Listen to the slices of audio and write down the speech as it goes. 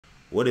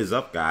What is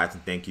up, guys?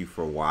 And thank you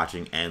for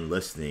watching and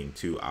listening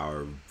to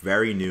our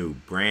brand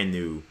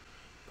new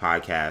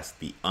podcast,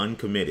 The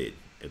Uncommitted,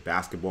 a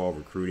basketball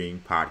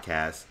recruiting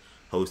podcast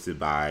hosted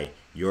by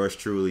yours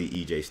truly,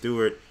 EJ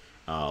Stewart,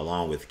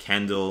 along with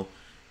Kendall.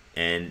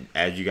 And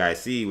as you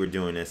guys see, we're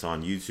doing this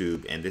on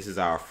YouTube, and this is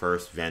our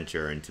first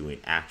venture into an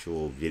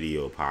actual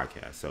video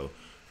podcast. So,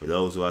 for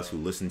those of us who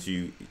listen to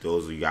you,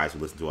 those of you guys who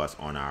listen to us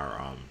on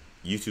our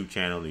YouTube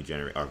channel,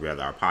 or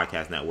rather our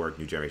podcast network,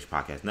 New Generation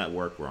Podcast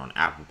Network. We're on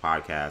Apple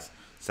Podcasts,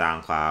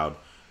 SoundCloud,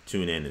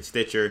 TuneIn, and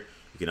Stitcher.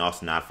 You can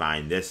also now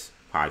find this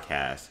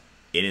podcast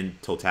in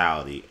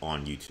totality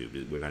on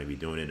YouTube. We're going to be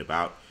doing it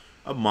about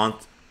a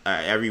month.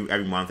 Every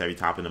month, every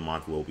top of the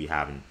month, we'll be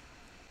having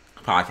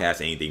a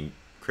podcast. Anything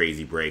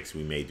crazy breaks,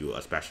 we may do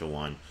a special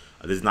one.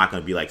 This is not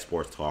going to be like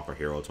Sports Talk or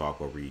Hero Talk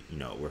where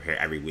we're here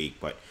every week,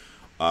 but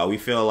we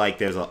feel like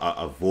there's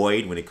a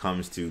void when it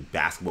comes to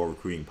basketball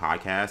recruiting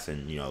podcasts,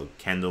 and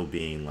Kendall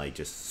being like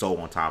just so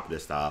on top of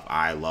this stuff.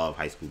 I love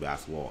high school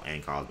basketball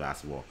and college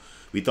basketball.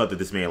 We thought that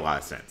this made a lot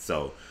of sense,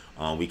 so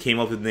we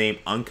came up with the name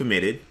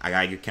Uncommitted. I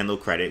gotta give Kendall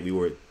credit. We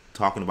were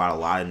talking about a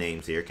lot of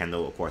names here.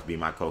 Kendall, of course, being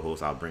my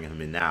co-host, I'll bring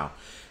him in now.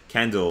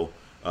 Kendall,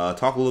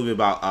 talk a little bit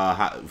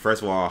about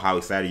first of all, how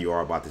excited you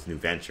are about this new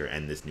venture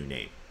and this new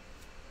name.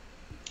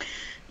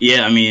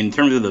 Yeah, I mean, in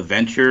terms of the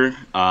venture,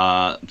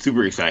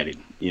 super excited.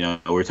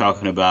 We're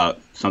talking about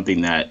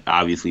something that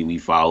obviously we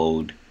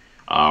followed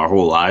our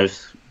whole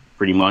lives,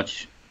 pretty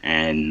much,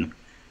 and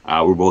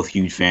we're both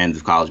huge fans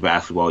of college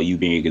basketball. You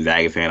being a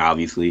Gonzaga fan,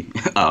 obviously.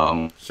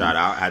 Shout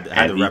out!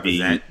 Had to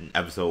represent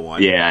episode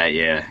 1.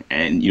 Yeah,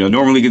 and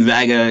normally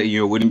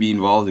Gonzaga, wouldn't be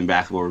involved in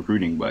basketball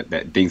recruiting, but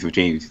that things have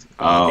changed.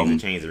 Things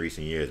have changed in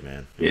recent years,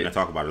 man. We're gonna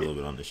talk about it a little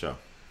bit on the show.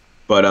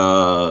 But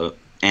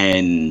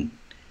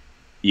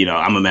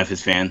I'm a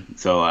Memphis fan,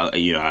 so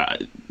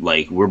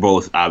we're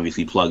both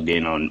obviously plugged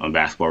in on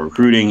basketball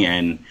recruiting,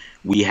 and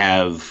we've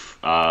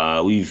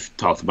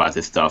talked about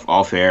this stuff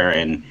off air,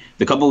 and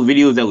the couple of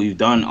videos that we've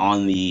done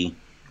on the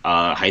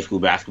high school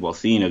basketball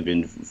scene have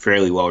been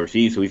fairly well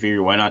received. So we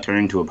figured, why not turn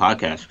into a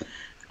podcast?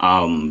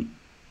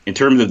 In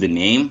terms of the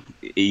name,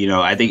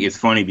 I think it's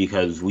funny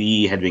because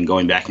we had been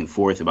going back and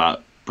forth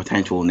about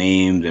potential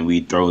names, and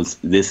we throw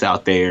this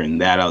out there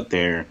and that out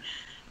there,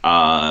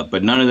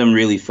 but none of them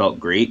really felt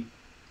great.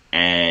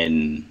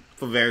 And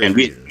for various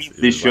we reasons. had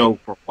teased this show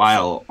for a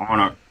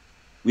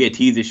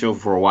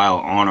while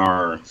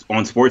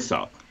on Sports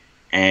Talk,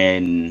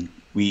 and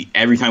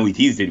every time we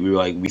teased it, we were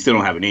like, we still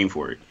don't have a name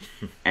for it.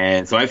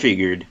 And so I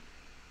figured,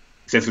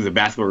 since it's a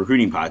basketball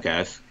recruiting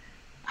podcast,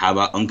 how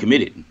about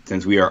Uncommitted?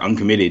 Since we are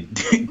uncommitted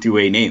to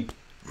a name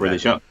for the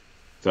show.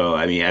 So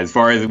I mean, as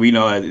far as we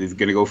know, it's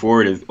going to go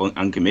forward as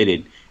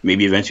Uncommitted.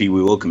 Maybe eventually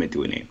we will commit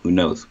to a name. Who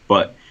knows?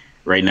 But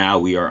right now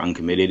we are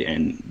uncommitted,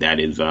 and that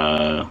is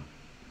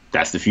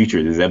that's the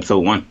future. This is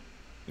episode 1.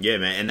 Yeah,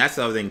 man, and that's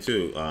the other thing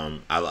too.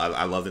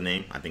 I love the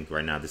name. I think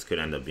right now this could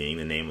end up being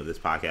the name of this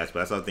podcast. But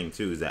that's the other thing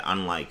too, is that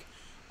unlike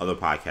other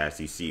podcasts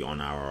you see on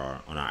our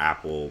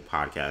Apple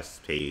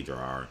Podcasts page or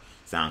our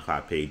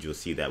SoundCloud page, you'll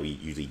see that we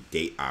usually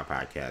date our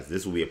podcast.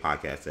 This will be a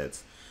podcast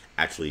that's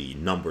actually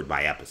numbered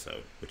by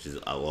episode, which is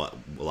a lot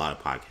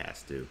of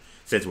podcasts do.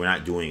 Since we're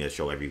not doing a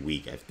show every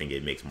week, I think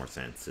it makes more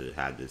sense to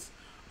have this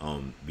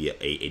be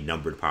a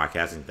numbered podcast.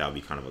 I think that would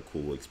be kind of a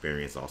cool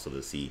experience also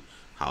to see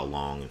how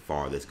long and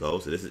far this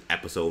goes. So this is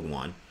episode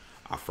 1,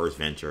 our first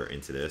venture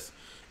into this,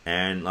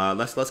 and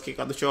let's kick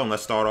off the show, and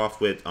let's start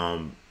off with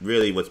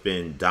really what's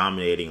been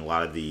dominating a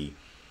lot of the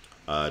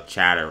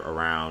chatter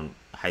around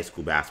high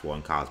school basketball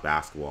and college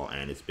basketball,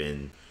 and it's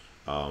been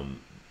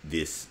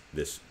this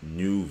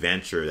new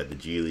venture that the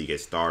G League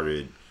has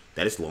started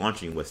that is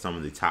launching with some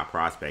of the top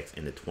prospects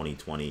in the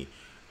 2020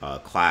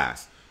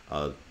 class.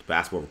 The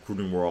basketball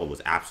recruiting world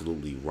was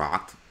absolutely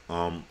rocked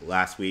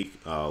last week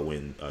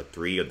when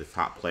 3 of the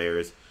top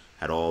players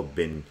had all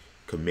been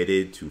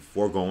committed to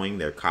foregoing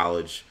their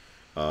college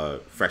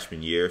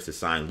freshman years to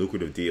sign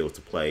lucrative deals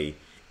to play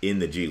in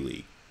the G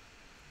League.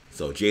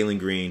 So Jalen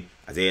Green,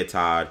 Isaiah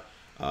Todd,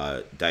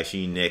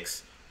 Daishin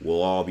Nix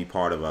will all be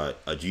part of a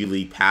G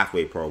League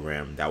pathway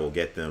program that will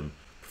get them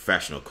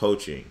professional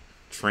coaching,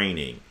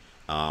 training,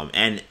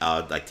 and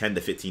like 10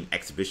 to 15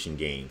 exhibition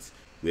games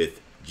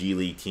with G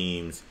League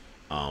teams,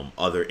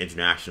 other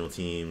international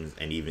teams,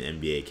 and even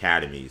NBA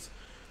academies.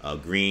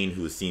 Green,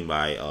 who is seen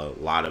by a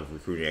lot of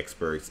recruiting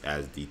experts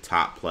as the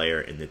top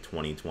player in the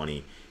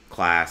 2020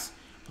 class,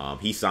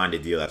 he signed a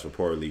deal that's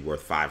reportedly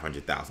worth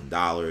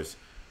 $500,000.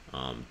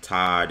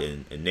 Todd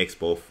and Nix,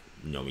 both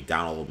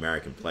McDonald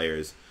American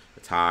players.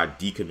 Todd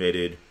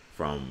decommitted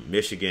from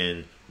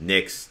Michigan.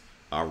 Nix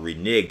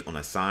reneged on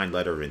a signed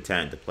letter of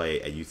intent to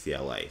play at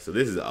UCLA. So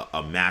this is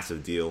a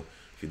massive deal.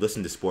 If you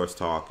listen to Sports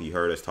Talk, you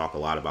heard us talk a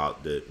lot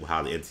about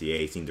how the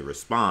NCAA seemed to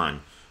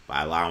respond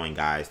by allowing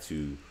guys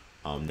to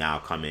now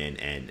come in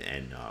and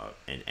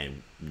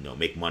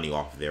make money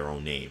off of their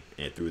own name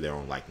and through their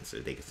own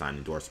likenesses. They can sign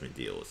endorsement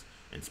deals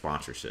and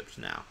sponsorships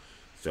now.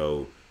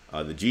 So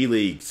the G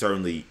League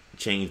certainly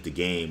changed the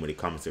game when it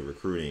comes to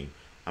recruiting.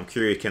 I'm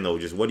curious, Kendall,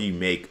 just what do you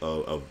make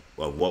of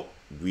what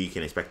we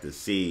can expect to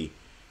see,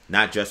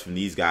 not just from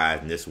these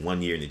guys in this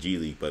 1 year in the G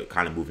League, but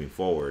kind of moving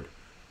forward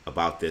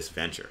about this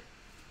venture?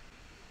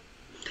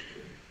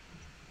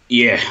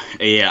 Yeah,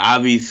 yeah.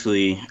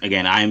 Obviously,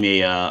 again, I'm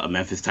a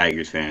Memphis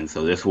Tigers fan,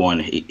 so this one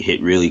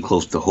hit really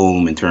close to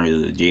home in terms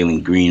of the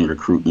Jalen Green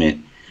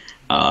recruitment.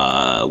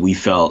 We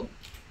felt,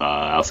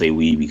 I'll say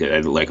we because I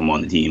like him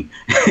on the team,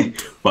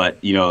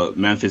 but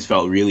Memphis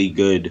felt really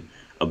good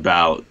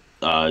about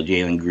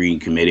Jalen Green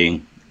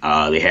committing.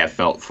 They have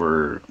felt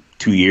for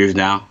 2 years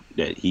now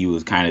that he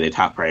was kind of the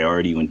top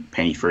priority when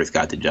Penny first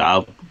got the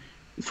job.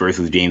 First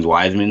was James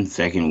Wiseman,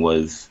 second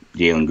was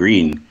Jalen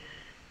Green,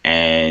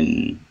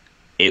 and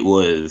it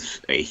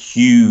was a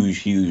huge,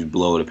 huge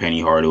blow to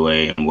Penny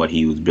Hardaway and what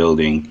he was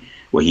building,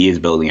 what he is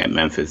building at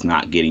Memphis,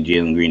 not getting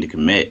Jalen Green to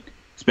commit,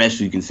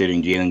 especially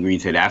considering Jalen Green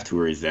said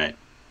afterwards that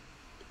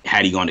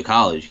had he gone to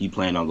college, he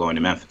planned on going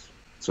to Memphis.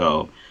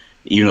 So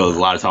even though there's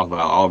a lot of talk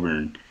about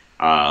Auburn,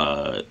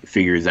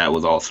 figures that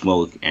was all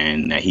smoke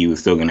and that he was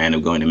still going to end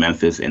up going to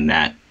Memphis, and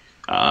that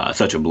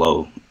such a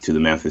blow to the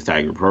Memphis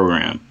Tiger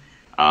program.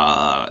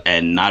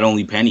 And not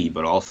only Penny,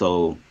 but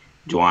also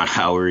Juwan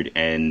Howard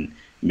and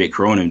Mick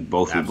Cronin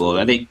both were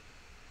blows.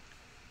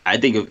 I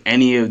think of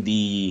any of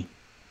the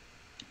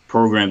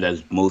programs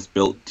that's most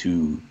built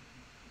to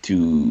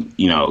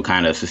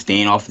kind of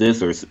sustain off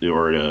this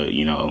or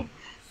to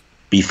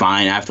be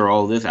fine after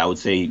all of this, I would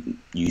say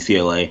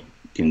UCLA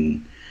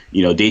can.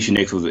 Daisha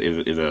Nix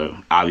is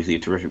obviously a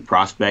terrific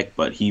prospect,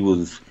 but he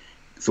was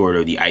sort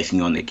of the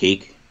icing on the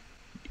cake.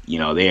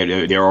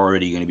 They're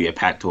already going to be a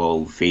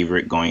Pac-12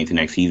 favorite going into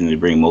next season to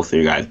bring most of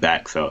their guys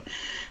back. So,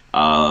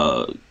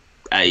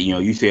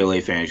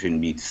 UCLA fans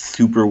shouldn't be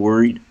super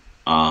worried.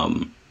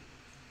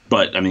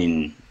 But I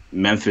mean,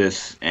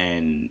 Memphis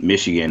and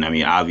Michigan. I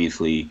mean,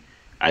 obviously,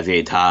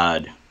 Isaiah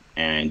Todd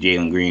and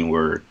Jalen Green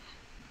were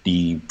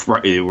going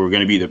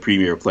to be the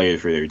premier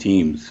players for their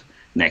teams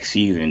next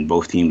season.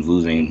 Both teams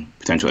losing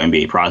potential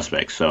NBA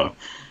prospects. So,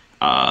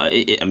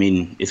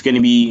 it's going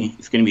to be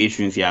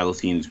interesting to see how those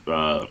teams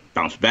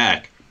bounce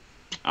back.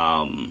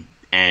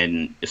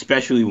 And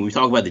especially when we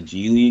talk about the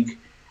G League,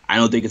 I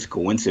don't think it's a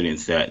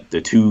coincidence that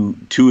the two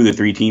of the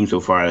three teams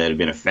so far that have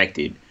been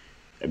affected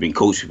have been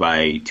coached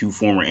by two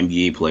former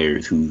NBA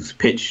players whose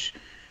pitch,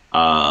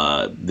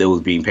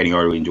 those being Penny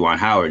Hardaway and Juwan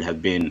Howard,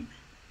 have been,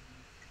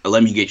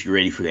 let me get you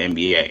ready for the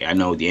NBA. I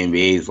know what the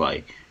NBA is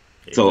like.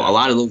 So a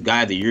lot of those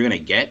guys that you're going to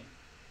get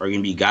are going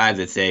to be guys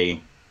that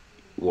say,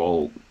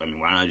 well, I mean,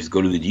 why not just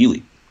go to the G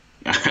League?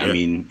 I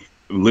mean,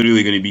 I'm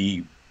literally going to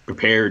be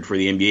prepared for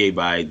the NBA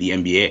by the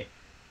NBA.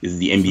 This is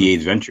the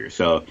NBA's venture.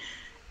 So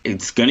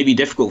it's going to be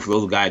difficult for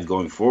those guys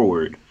going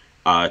forward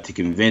to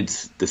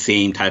convince the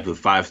same type of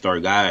five-star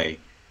guy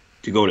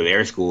to go to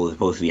their school as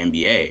opposed to the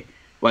NBA.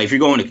 Like, if you're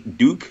going to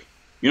Duke,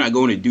 you're not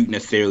going to Duke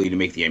necessarily to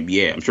make the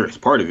NBA. I'm sure it's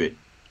part of it,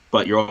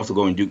 but you're also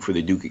going to Duke for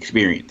the Duke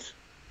experience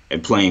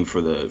and playing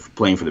for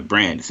the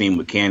brand. Same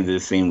with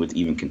Kansas, same with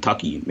even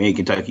Kentucky. Maybe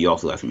Kentucky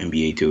also has some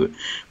NBA to it,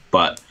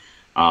 but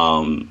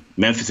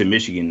Memphis and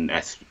Michigan,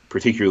 those are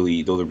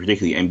particularly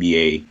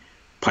NBA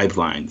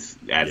pipelines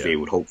as they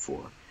would hope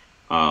for.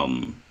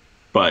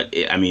 But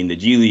the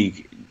G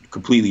League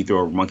completely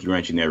throw a monkey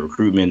wrench in their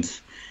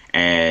recruitments,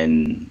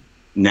 and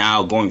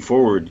now going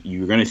forward,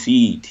 you're going to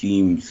see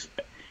teams,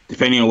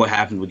 depending on what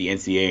happens with the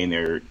NCAA and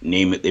their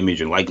name,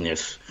 image, and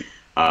likeness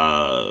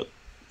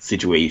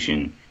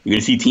situation. You're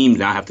going to see teams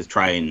now have to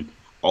try and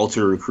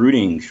alter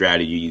recruiting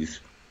strategies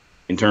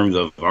in terms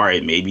of, all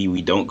right, maybe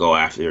we don't go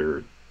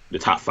after the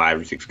top 5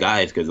 or 6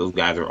 guys because those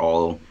guys are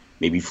all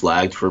maybe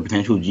flagged for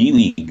potential G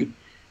League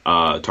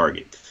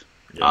targets.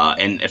 Yeah.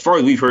 And as far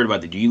as we've heard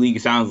about the G League,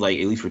 it sounds like,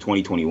 at least for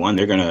 2021,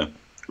 they're going to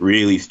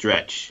really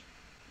stretch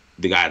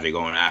the guys they're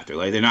going after.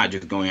 Like, they're not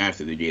just going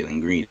after the Jalen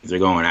Greens. They're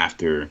going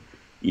after,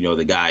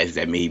 the guys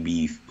that may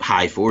be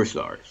high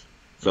 4-stars.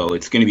 So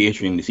it's going to be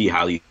interesting to see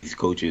how these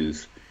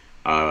coaches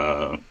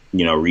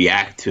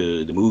react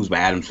to the moves by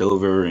Adam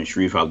Silver and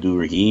Sharif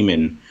Abdul-Rahim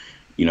and,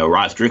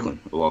 Rod Strickland,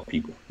 of all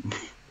people.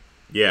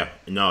 Yeah,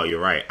 no, you're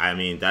right. I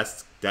mean,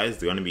 that is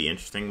going to be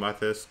interesting about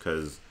this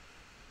because,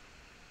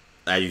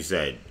 as you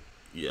said,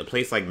 a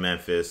place like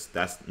Memphis,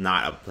 that's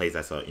not a place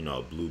that's a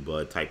blue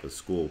blood type of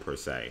school per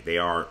se. They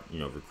are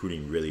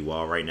recruiting really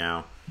well right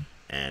now,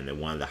 and they're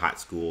one of the hot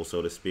schools,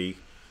 so to speak.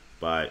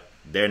 But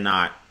they're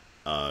not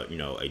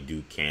a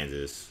Duke,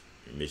 Kansas,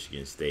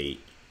 Michigan State,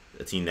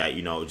 a team that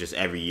just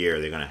every year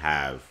they're going to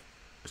have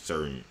a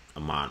certain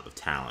amount of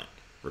talent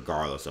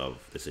regardless of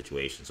the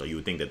situation. So you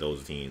would think that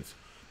those teams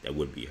that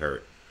would be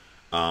hurt.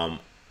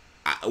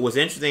 What's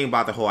interesting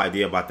about the whole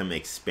idea about them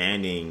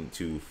expanding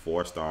to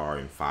 4-star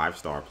and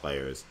 5-star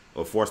players,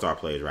 or 4-star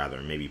players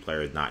rather, maybe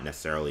players not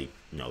necessarily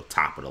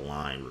top of the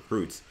line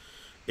recruits,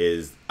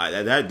 is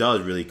that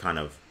does really kind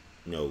of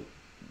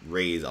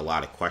raise a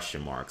lot of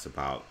question marks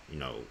about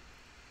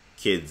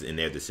kids in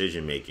their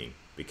decision making,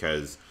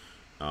 because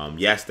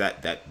yes,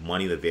 that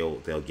money that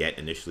they'll get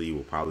initially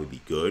will probably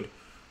be good.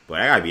 But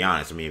I gotta be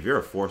honest. I mean, if you're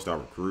a 4-star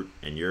recruit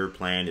and your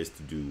plan is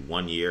to do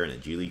 1 year in a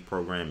G League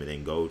program and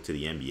then go to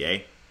the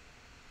NBA,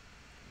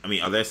 I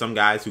mean, are there some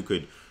guys who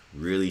could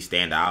really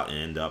stand out and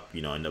end up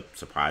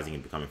surprising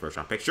and becoming first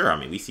round pick. Sure, I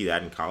mean we see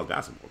that in college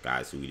basketball,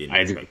 guys who we didn't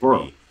Isaac expect to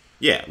Okoro. be,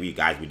 yeah, we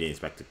didn't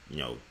expect to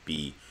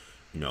be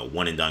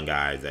one and done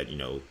guys that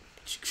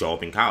show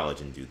up in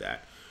college and do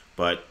that.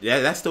 But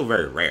that's still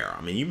very rare.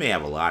 I mean, you may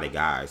have a lot of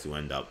guys who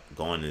end up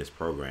going to this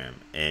program,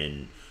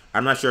 and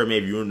I'm not sure,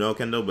 maybe you know,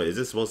 Kendall, but is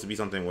this supposed to be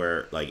something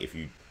where, like, if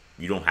you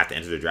don't have to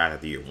enter the draft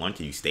after year one,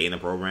 can you stay in the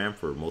program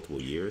for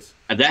multiple years?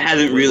 That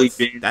hasn't really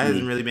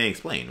been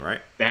explained,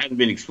 right? That hasn't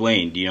been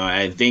explained.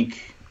 I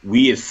think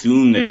we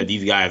assume that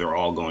these guys are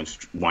all going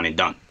one and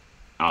done.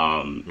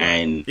 Right.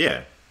 And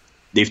yeah,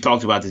 they've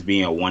talked about this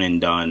being a one and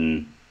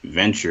done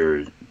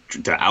venture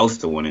to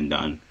oust the one and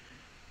done.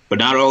 But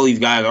not all these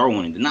guys are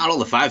one and done. Not all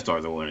the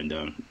 5-stars are one and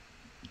done,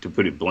 to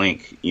put it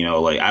blank.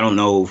 I don't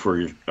know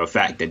for a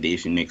fact that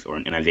Daishen Nix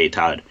and Isaiah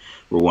Todd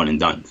were one and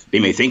done. They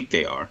may think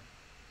they are,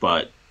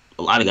 but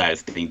a lot of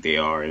guys think they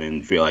are and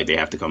then feel like they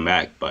have to come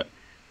back. But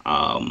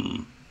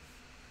it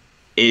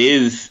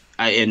is,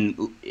 I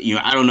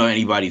don't know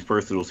anybody's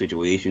personal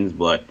situations,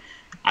 but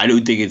I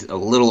do think it's a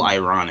little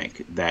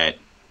ironic that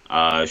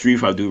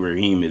Sharif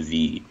Abdul-Rahim is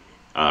the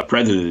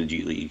president of the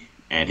G League,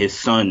 and his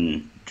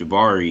son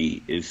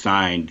Jabari is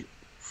signed,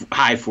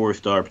 high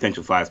 4-star,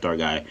 potential 5-star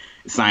guy,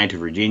 signed to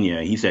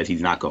Virginia. He says he's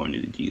not going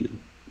to the G League.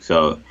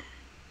 So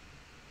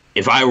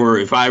if I were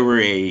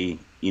a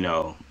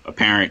a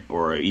parent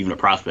or even a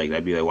prospect,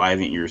 I'd be like, why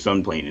isn't your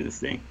son playing in this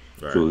thing?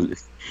 Right. So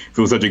it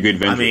was such a good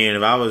venture. I mean,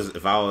 if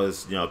I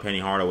was Penny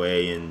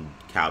Hardaway and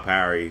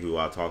Calipari, who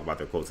I'll talk about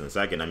their quotes in a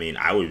second, I mean,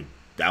 I would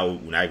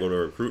when I go to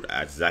recruit,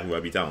 that's exactly what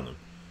I'd be telling them.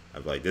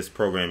 I'd be like, this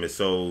program is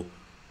so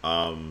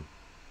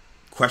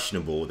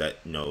questionable that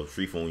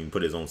Sharif won't even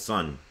put his own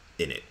son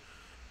in it.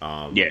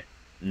 Yeah.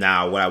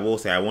 Now, what I will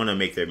say, I want to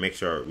make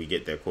sure we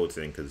get their quotes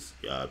in, because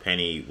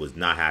Penny was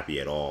not happy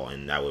at all,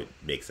 and that would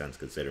make sense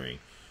considering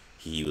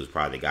he was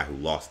probably the guy who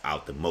lost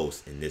out the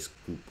most in this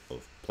group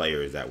of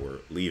players that were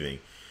leaving.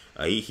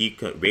 He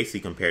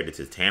basically compared it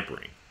to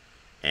tampering,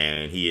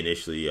 and he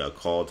initially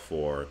called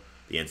for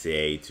the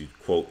NCAA to,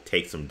 quote,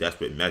 take some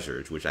desperate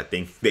measures, which I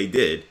think they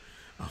did,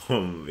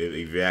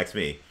 if you ask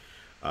me.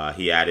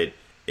 He added,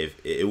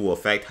 if it will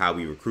affect how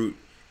we recruit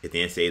if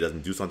the NCAA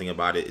doesn't do something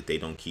about it, if they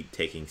don't keep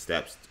taking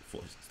steps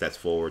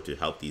forward to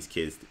help these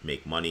kids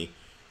make money.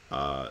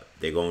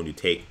 They're going to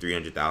take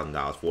 $300,000,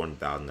 $400,000,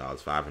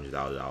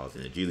 $500,000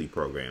 in the G League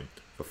program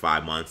for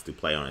 5 months to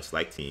play on a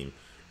select team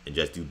and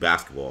just do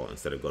basketball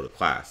instead of go to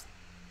class.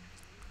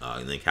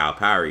 And then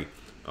Calipari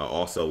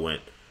also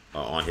went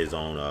on his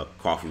own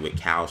Coffee with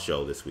Cal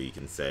show this week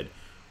and said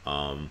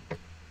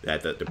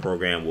that the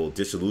program will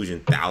disillusion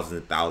thousands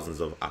and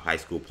thousands of high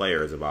school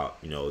players about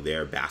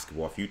their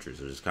basketball futures,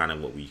 which is kind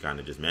of what we kind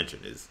of just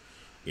mentioned. Is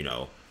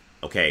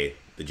okay,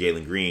 the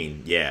Jalen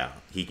Green, yeah,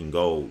 he can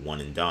go one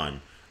and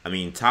done. I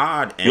mean,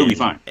 Todd and he'll be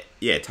fine.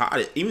 Yeah,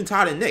 Todd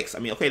and Nix. I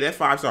mean, okay, they're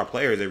 5-star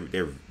players.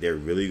 They're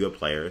really good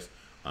players.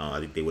 I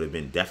think they would have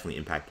been definitely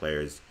impact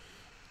players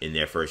in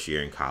their first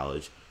year in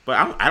college.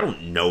 But I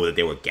don't know that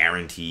they were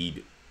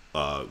guaranteed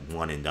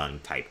one and done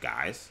type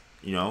guys.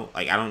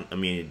 I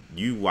mean,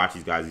 you watch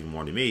these guys even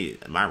more than me.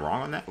 Am I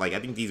wrong on that? Like, I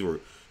think these were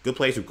good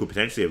players who could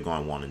potentially have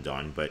gone one and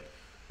done, but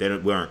they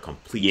weren't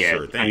complete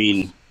sure things. I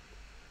mean,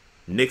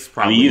 Nick's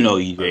probably.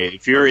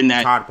 If you're in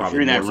that, Todd probably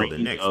range more so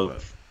than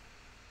Nick's,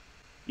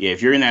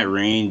 if you're in that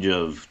range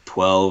of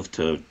 12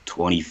 to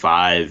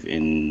 25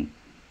 in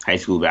high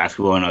school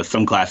basketball, and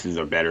some classes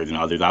are better than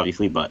others,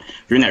 obviously, but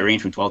if you're in that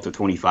range from 12 to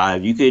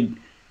 25, you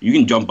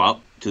can jump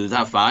up to the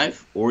top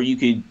 5, or you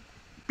could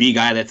be a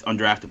guy that's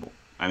undraftable.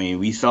 I mean,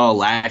 we saw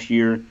last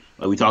year,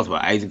 like we talked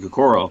about, Isaac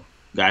Okoro,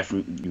 guy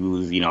who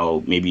was,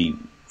 maybe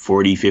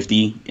 40,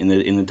 50 in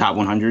the top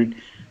 100,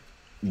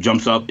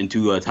 jumps up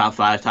into a top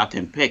 5, top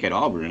 10 pick at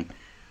Auburn.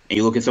 And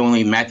you look at someone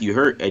like Matthew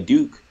Hurt at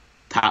Duke,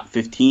 top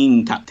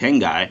 15, top 10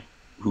 guy,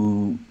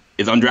 who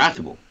is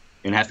undraftable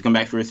and has to come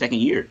back for a second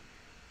year.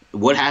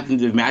 What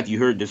happens if Matthew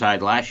Hurt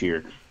decides last year,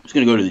 I'm just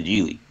going to go to the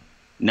G League?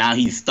 Now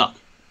he's stuck.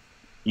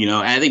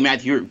 I think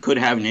Matthew Hurt could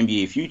have an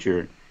NBA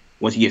future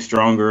once he gets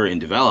stronger and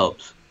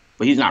develops,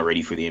 but he's not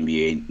ready for the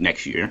NBA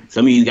next year.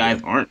 Some of these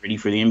guys aren't ready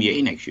for the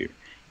NBA next year.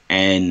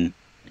 And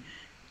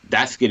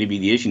that's going to be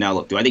the issue. Now,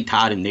 look, do I think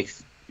Todd and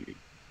Nix,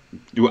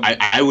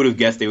 I would have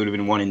guessed they would have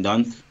been one and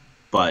done,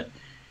 but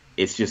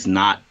it's just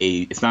not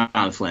a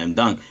slam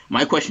dunk.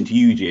 My question to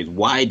you, Jay, is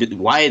why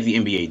is the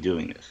NBA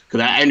doing this?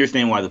 Because I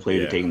understand why the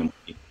players are taking the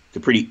money. It's a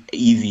pretty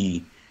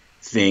easy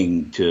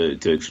thing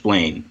to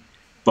explain.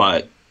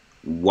 But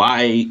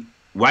why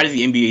does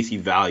the NBA see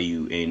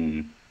value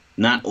in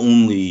not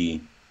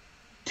only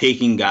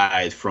taking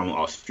guys from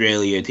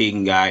Australia,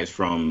 taking guys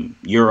from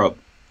Europe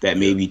that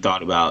maybe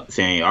thought about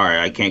saying, all right,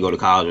 I can't go to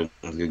college,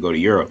 I'm going to go to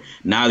Europe.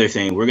 Now they're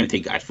saying, we're going to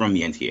take guys from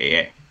the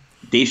NCAA.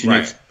 Daishen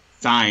Nix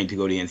signed to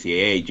go to the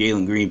NCAA.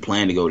 Jalen Green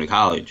planned to go to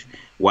college.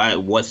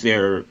 What's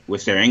their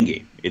end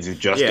game? Is it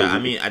just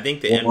I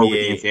think the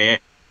NBA.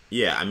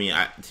 Yeah, I mean,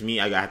 to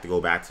me, I have to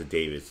go back to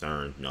David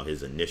Stern,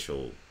 his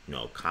initial,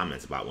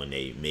 comments about when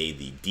they made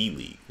the D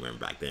League. Remember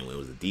back then when it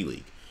was the D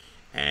League,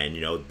 and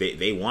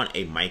they want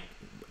a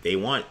they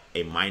want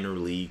a minor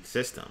league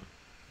system.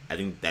 I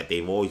think that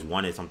they've always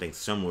wanted something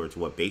similar to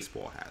what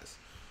baseball has.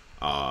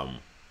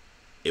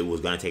 It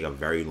was going to take a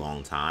very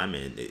long time,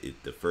 and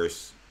the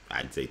first,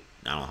 I'd say,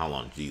 I don't know how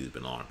long G has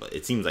been on, but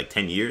it seems like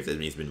 10 years. I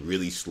mean, it's been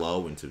really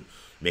slow into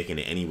making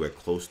it anywhere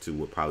close to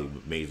what probably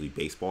Major League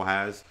Baseball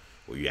has,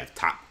 where you have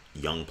top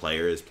young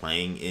players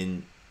playing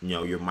in,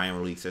 your minor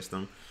league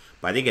system.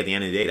 But I think at the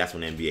end of the day, that's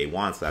what NBA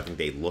wants. So I think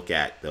they look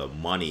at the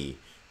money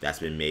that's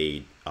been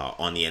made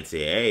on the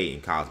NCAA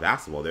in college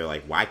basketball. They're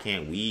like, why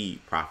can't we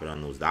profit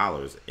on those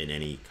dollars in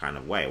any kind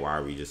of way? Why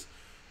are we just,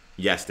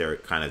 yes, they're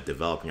kind of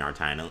developing our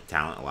talent.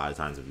 A lot of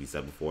times, as we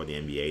said before, the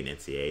NBA and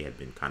NCAA have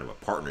been kind of a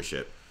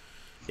partnership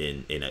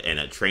in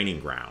a training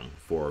ground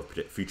for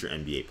future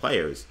NBA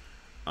players.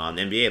 The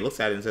NBA looks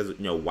at it and says,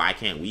 why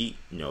can't we,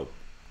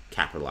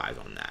 capitalize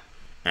on that?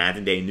 And I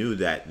think they knew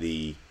that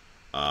the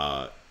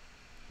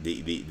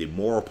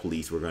moral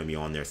police were going to be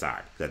on their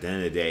side. Because at the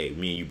end of the day,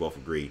 me and you both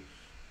agree,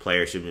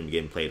 players should have been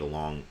getting played a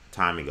long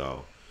time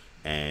ago.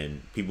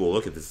 And people will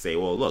look at this and say,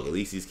 well, look, at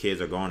least these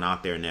kids are going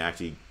out there and they're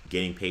actually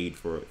getting paid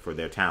for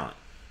their talent.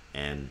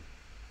 And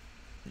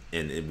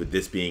with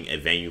this being a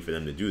venue for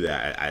them to do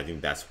that, I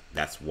think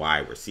that's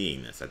why we're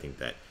seeing this. I think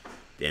that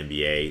the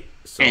NBA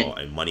saw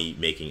a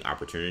money-making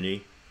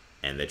opportunity,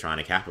 and they're trying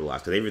to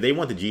capitalize. Because they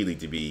want the G League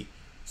to be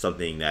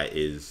something that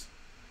is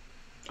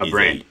a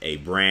brand,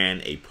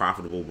 a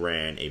profitable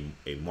brand,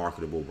 a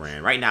marketable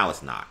brand. Right now,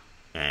 it's not,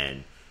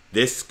 and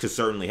this could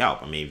certainly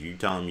help. I mean, if you're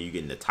telling me you're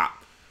getting the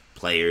top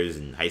players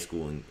in high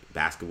school and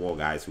basketball,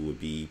 guys who would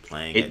be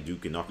playing at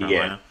Duke and North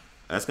Carolina,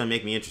 that's going to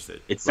make me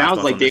interested. It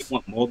sounds like they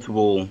want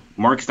multiple.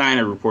 Mark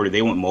Steiner reported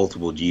they want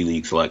multiple G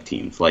League select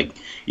teams. Like,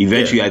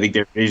 eventually, I think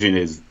their vision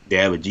is they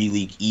have a G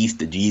League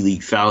East, a G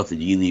League South, a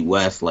G League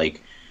West,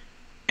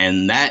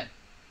 and that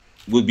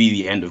would be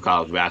the end of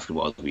college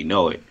basketball as we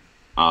know it.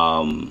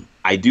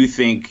 I do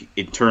think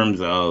in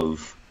terms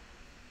of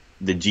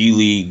the G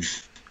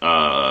Leagues,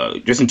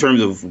 just in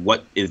terms of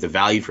what is the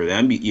value for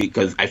them,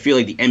 because I feel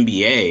like the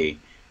NBA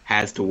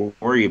has to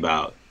worry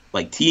about,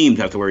 teams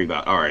have to worry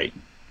about, all right,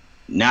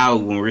 now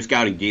when we're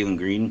scouting Jalen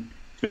Green,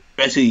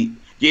 especially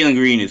Jalen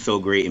Green is so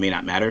great it may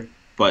not matter,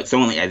 but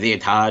someone like Isaiah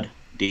Todd,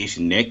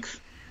 Daishen Nix,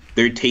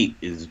 their tape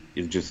is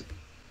just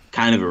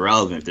kind of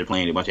irrelevant if they're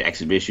playing a bunch of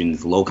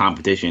exhibitions, low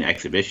competition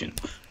exhibitions,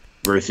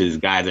 versus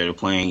guys that are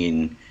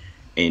playing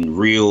in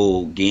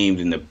real games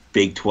in the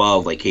Big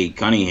 12 like Cade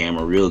Cunningham,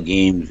 or real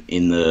games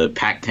in the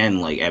Pac-10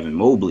 like Evan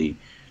Mobley.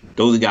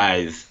 Those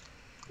guys,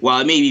 while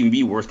it may even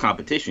be worse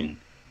competition,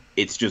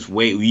 it's just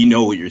what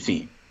you're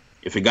seeing.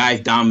 If a guy's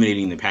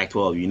dominating the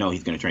Pac-12,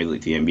 he's going to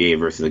translate to the NBA,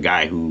 versus a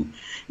guy who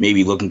may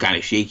be looking kind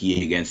of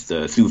shaky against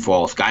the Sioux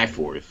Falls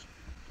Skyforce.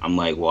 I'm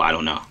like, well, I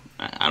don't know.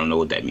 I don't know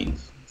what that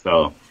means.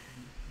 So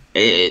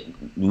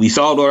we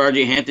saw Lord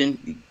R.J.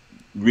 Hampton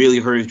really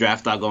hurt his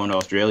draft stock going to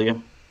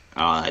Australia.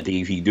 I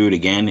think if he do it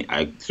again,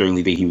 I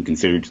certainly think he would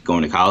consider just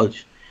going to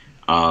college.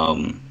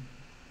 And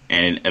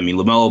I mean,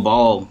 LaMelo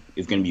Ball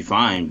is going to be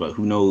fine, but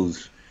who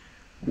knows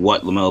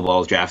what LaMelo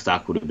Ball's draft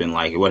stock would have been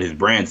like, what his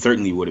brand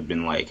certainly would have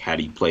been like had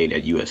he played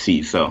at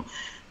USC. So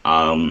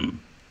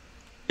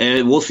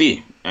we'll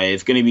see.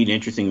 It's going to be an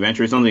interesting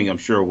venture. Something I'm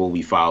sure we'll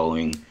be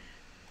following,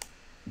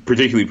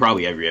 particularly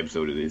probably every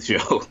episode of this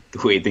show,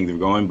 the way things are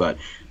going. But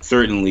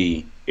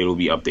certainly it'll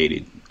be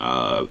updated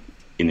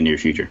in the near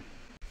future.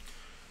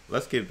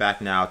 Let's get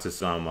back now to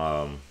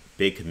some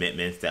big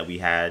commitments that we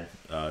had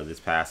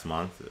this past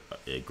month.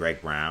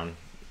 Greg Brown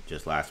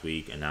just last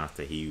week announced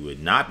that he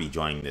would not be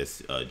joining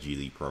this G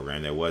League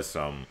program. There was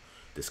some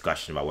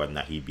discussion about whether or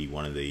not he'd be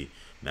one of the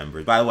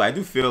members. By the way, I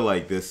do feel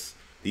like these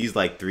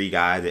three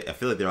guys, I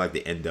feel like they're like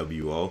the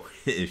NWO,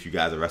 if you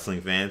guys are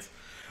wrestling fans.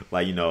 It's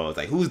like,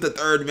 who's the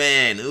third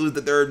man? Who's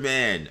the third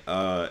man?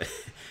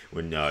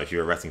 If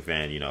you're a wrestling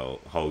fan,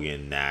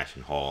 Hogan, Nash,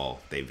 and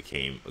Hall, they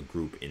became a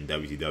group in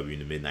WCW in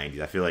the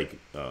mid-90s. I feel like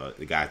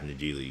the guys in the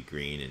G League,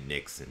 Green and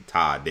Nix and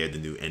Todd, they're the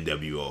new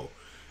NWO.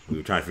 We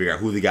were trying to figure out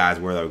who the guys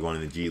were that were going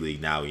in the G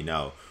League. Now we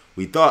know.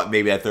 We thought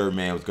maybe that third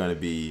man was going to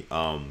be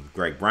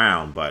Greg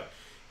Brown, but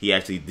he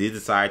actually did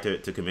decide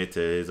to commit to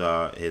his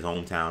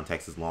hometown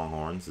Texas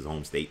Longhorns, his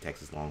home state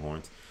Texas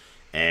Longhorns.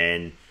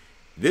 And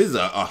this is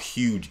a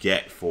huge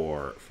get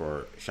for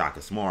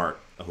Shaka Smart,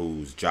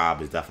 whose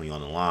job is definitely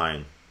on the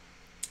line.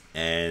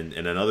 And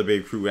another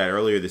big recruit we had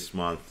earlier this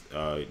month,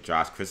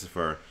 Josh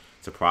Christopher,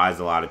 surprised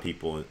a lot of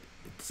people,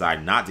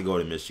 decided not to go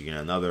to Michigan.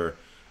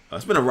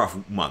 It's been a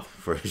rough month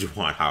for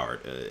Juwan Howard,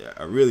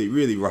 a really,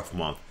 really rough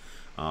month.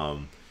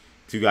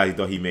 Two guys he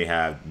thought he may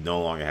have no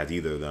longer has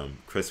either of them.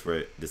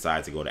 Christopher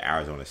decided to go to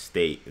Arizona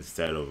State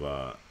instead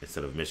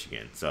of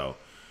Michigan. So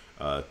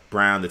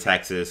Brown to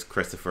Texas,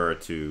 Christopher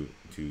to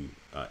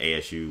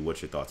ASU.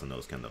 What's your thoughts on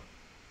those, Kendall?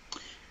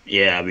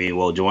 Yeah, I mean,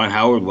 well, Juwan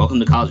Howard, welcome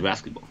to college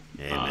basketball.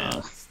 Yeah,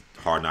 man.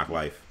 Hard knock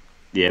life.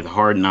 Yeah, the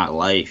hard knock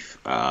life.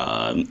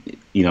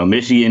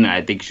 Michigan,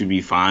 I think, should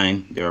be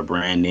fine. They're a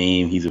brand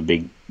name. He's a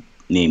big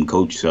name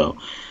coach, so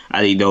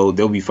I think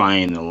they'll be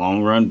fine in the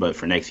long run. But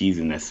for next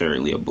season, that's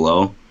certainly a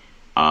blow.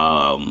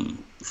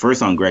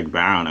 First on Greg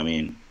Brown, I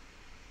mean,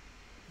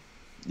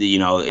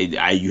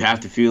 you have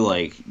to feel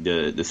like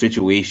the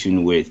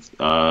situation with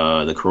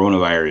the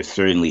coronavirus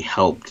certainly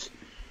helped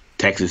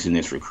Texas in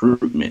its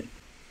recruitment,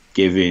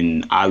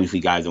 given obviously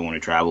guys don't want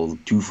to travel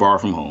too far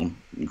from home.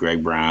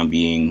 Greg Brown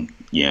being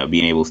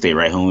able to stay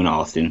right home in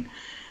Austin,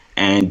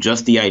 and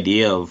just the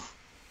idea of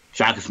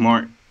Shaka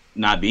Smart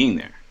not being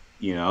there,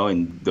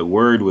 and the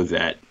word was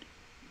that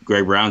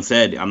Greg Brown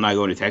said, "I'm not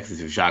going to Texas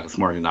if Shaka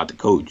Smart is not the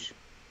coach,"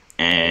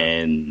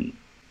 and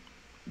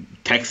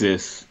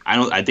Texas,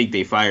 I think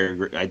they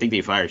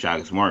fired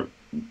Shaka Smart,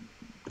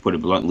 to put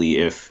it bluntly,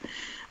 if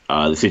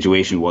the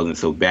situation wasn't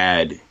so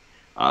bad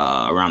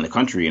around the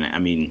country. And I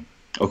mean,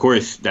 of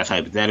course, that's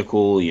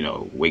hypothetical.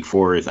 Wake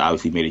Forest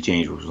obviously made a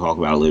change, which we'll talk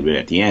about a little bit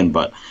at the end.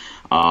 But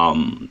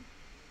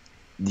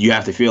you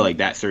have to feel like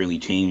that certainly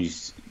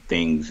changed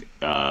things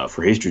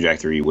for his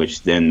trajectory,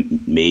 which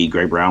then made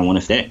Greg Brown want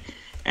to stay.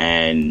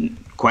 And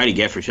quite a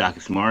get for Shaka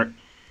Smart.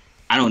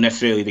 I don't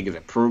necessarily think it's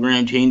a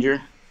program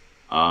changer.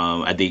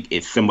 I think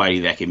it's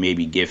somebody that can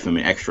maybe give him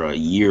an extra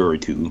year or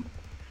two,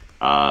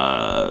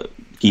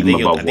 keep him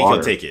above water.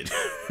 I think he'll take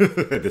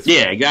it.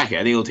 Yeah, exactly. I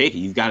think he'll take it.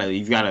 He's got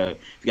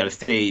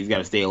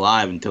to stay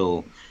alive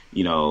until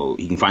he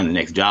can find the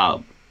next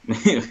job.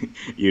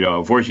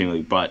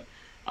 Unfortunately, but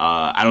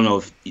I don't know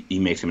if he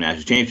makes him a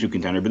national championship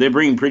contender. But they're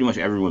bringing pretty much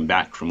everyone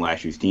back from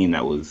last year's team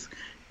that looks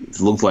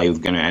like it was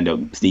going to end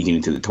up sneaking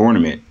into the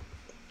tournament.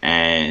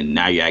 And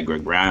now you add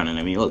Greg Brown, and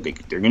I mean, look,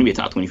 they're going to be a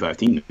top 25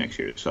 team next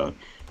year. So,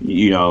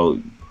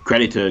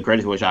 credit to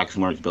what Shaka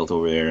Smart's built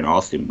over there in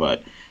Austin.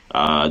 But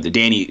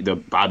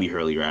the Bobby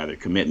Hurley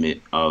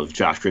commitment of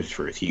Josh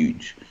Christopher is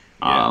huge.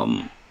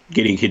 Yeah.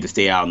 Getting a kid to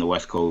stay out on the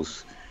West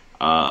Coast,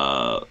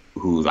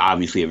 who's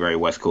obviously a very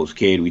West Coast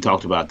kid. We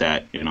talked about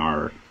that in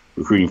our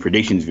recruiting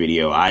predictions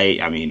video. I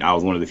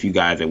was one of the few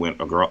guys that went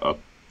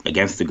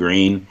against the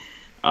grain,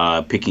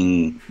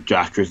 picking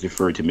Josh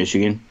Christopher to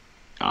Michigan.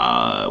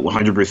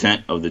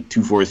 100% of the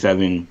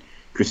 247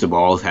 crystal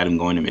balls had him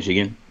going to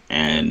Michigan,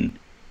 and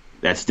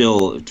that's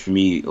still, for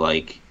me,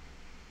 like,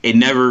 it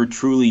never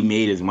truly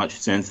made as much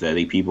sense that I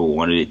think people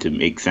wanted it to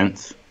make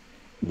sense.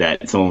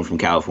 That someone from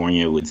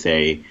California would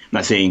say, I'm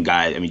not saying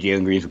guys, I mean,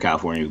 Jalen Green's from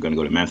California was going to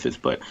go to Memphis,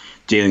 but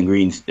Jalen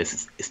Green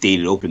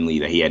stated openly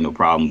that he had no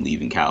problem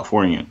leaving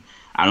California.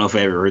 I don't know if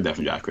I ever heard that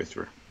from Josh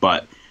Christopher,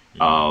 but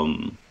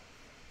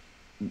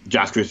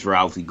Josh Christopher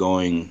obviously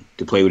going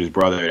to play with his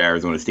brother at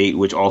Arizona State,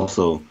 which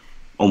also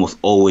almost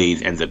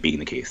always ends up being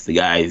the case. The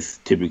guys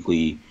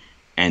typically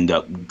end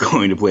up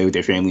going to play with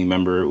their family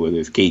member, whether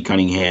it's Cade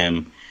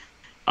Cunningham,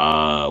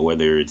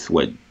 whether it's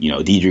what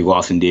Dedrick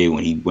Lawson did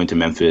when he went to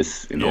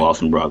Memphis and the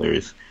Lawson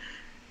brothers,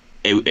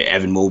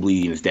 Evan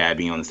Mobley and his dad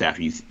being on the staff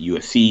of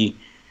USC.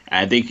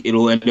 I think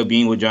it'll end up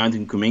being what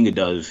Jonathan Kuminga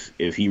does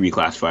if he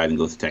reclassifies and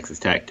goes to Texas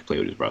Tech to play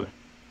with his brother.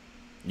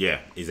 Yeah,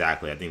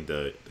 exactly. I think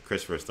the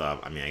Christopher stuff,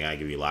 I mean, I got to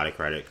give you a lot of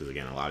credit because,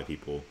 again, a lot of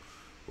people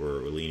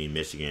were leaning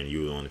Michigan.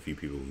 You were one of the few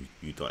people who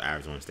you thought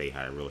Arizona State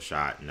had a real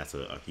shot, and that's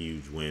a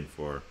huge win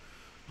for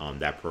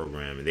that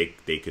program. And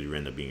they could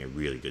end up being a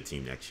really good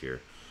team next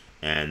year.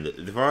 And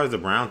as far as the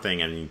Brown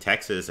thing, I mean,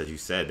 Texas, as you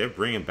said, they're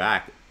bringing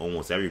back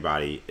almost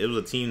everybody. It was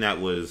a team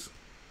that was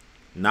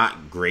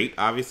not great,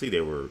 obviously.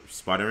 They were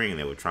sputtering, and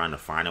they were trying to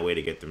find a way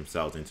to get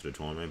themselves into the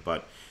tournament.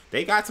 But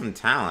they got some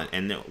talent,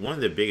 and one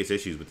of the biggest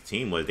issues with the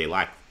team was they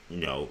lacked,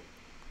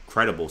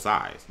 credible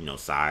size.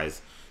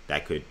 Size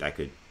that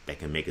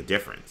can make a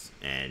difference.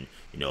 And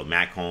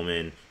Matt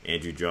Coleman,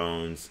 Andrew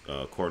Jones,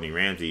 Courtney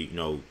Ramsey,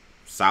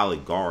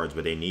 solid guards,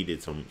 but they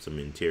needed some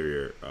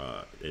interior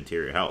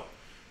help.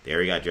 They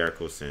already got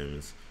Jericho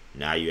Sims.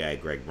 Now you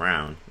add Greg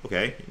Brown.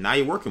 Okay, now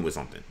you're working with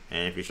something.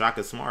 And if you're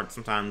Shaka Smart,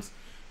 sometimes,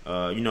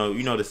 you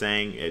know the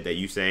saying that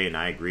you say, and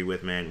I agree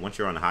with, man. Once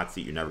you're on the hot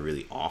seat, you're never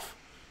really off.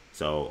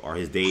 So are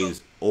his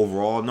days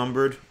overall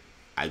numbered?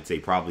 I'd say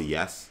probably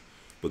yes.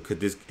 But could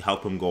this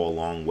help him go a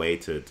long way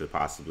to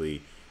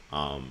possibly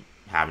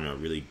having a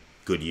really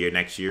good year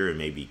next year and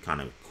maybe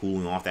kind of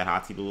cooling off that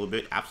hot seat a little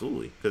bit?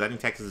 Absolutely. Because I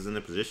think Texas is in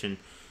a position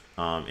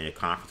in a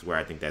conference where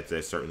I think that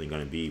they're certainly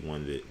going to be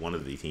one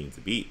of the teams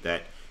to beat.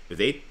 That if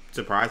they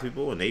surprise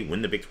people and they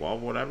win the Big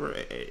 12 or whatever,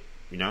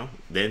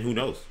 then who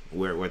knows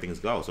where things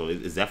go. So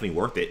it's definitely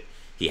worth it.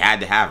 He had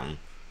to have him.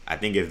 I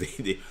think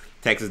if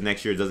Texas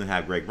next year doesn't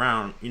have Greg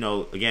Brown,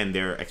 again,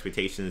 their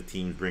expectations,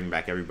 teams bring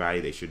back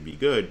everybody, they should be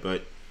good.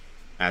 But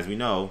as we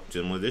know,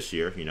 similar this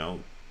year,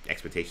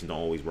 expectations don't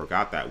always work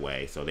out that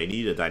way. So they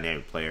need a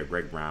dynamic player.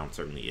 Greg Brown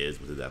certainly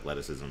is with his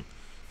athleticism.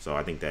 So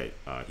I think that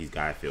he's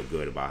got to feel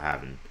good about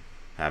having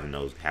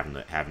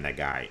that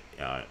guy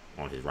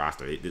on his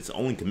roster. It's the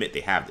only commit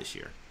they have this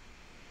year.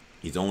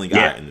 He's the only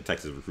guy in the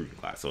Texas recruiting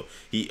class. So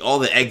all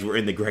the eggs were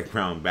in the Greg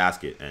Brown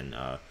basket, and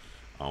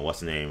what's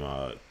the name?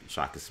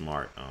 Shaka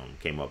Smart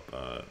came up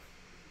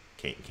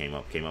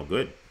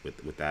good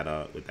with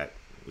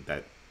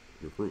that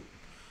recruit.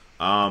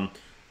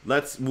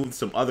 Let's move to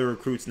some other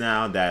recruits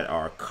now that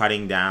are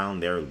cutting down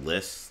their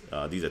lists.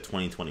 These are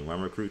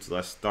 2021 recruits.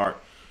 Let's start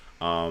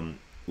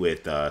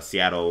with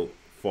Seattle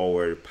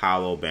forward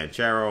Paolo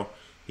Banchero.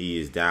 He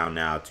is down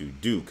now to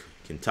Duke,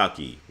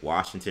 Kentucky,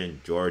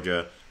 Washington,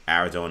 Georgia,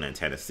 Arizona and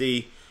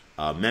Tennessee.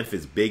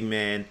 Memphis big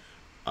man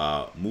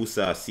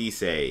Musa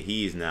Cisse,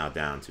 he is now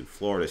down to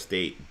Florida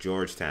State,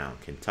 Georgetown,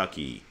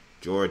 Kentucky,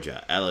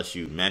 Georgia,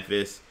 LSU,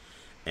 Memphis,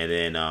 and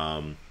then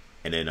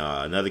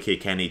another kid,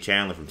 Kennedy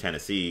Chandler from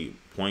Tennessee,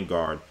 point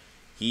guard.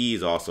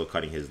 He's also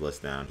cutting his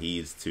list down.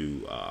 He's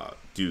to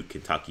Duke,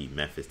 Kentucky,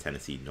 Memphis,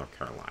 Tennessee, North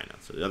Carolina.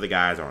 So the other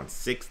guys are on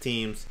 6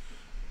 teams.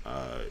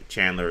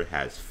 Chandler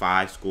has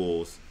 5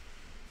 schools.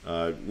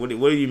 What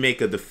do you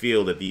make of the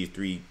field that these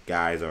 3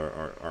 guys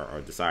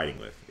are deciding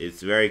with?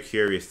 It's very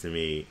curious to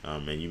me,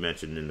 and you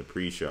mentioned in the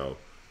pre-show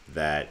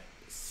that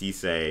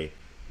Cisse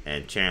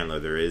and Chandler,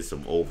 there is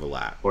some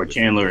overlap. Or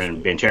Chandler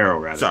and Banchero,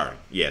 rather.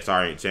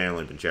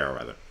 Chandler and Banchero,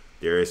 rather.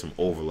 There is some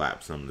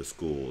overlap, some of the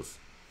schools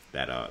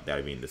that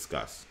are being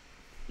discussed.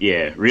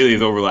 Yeah, really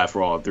is overlap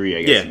for all 3,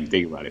 I guess, if you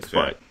think about it.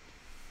 But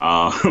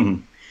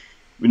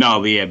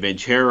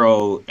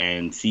Banchero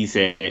and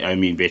Cisse,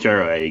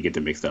 Banchero, I get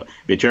them mixed up.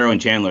 Banchero and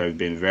Chandler have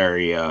been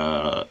very,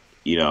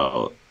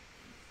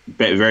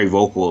 very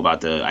vocal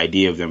about the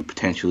idea of them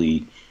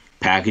potentially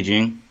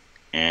packaging.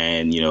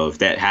 And, if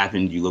that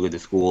happens, you look at the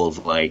schools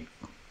like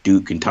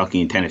Duke,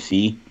 Kentucky, and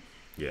Tennessee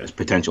as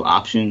potential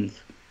options.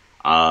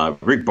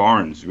 Rick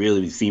Barnes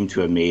really seemed to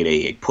have made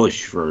a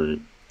push for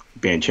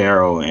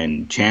Banchero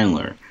and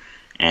Chandler.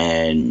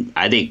 And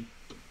I think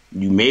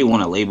you may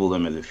want to label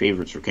them as the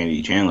favorites for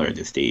Kennedy Chandler at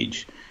this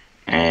stage.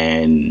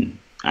 And,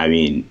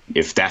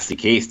 if that's the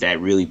case, that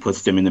really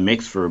puts them in the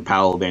mix for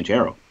Paolo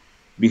Banchero.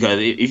 Because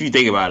if you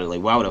think about it,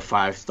 why would a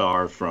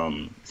 5-star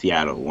from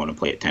Seattle want to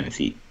play at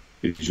Tennessee?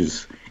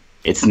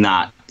 It's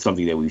not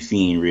something that we've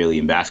seen really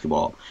in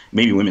basketball.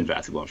 Maybe women's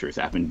basketball, I'm sure it's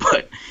happened.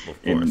 But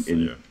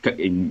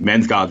in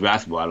men's college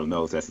basketball, I don't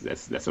know if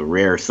that's a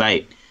rare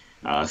sight.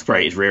 It's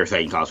a rare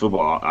sight in college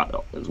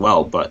football as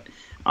well. But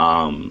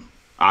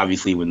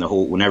obviously,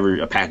 whenever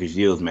a package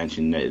deal is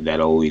mentioned, that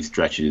always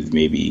stretches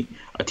maybe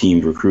a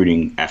team's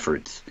recruiting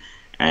efforts.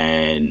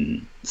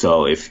 And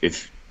so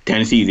if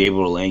Tennessee is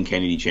able to land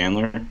Kennedy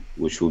Chandler,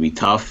 which will be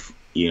tough,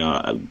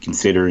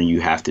 considering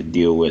you have to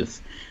deal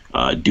with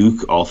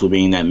Duke also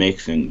being in that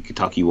mix and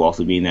Kentucky will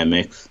also be in that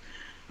mix,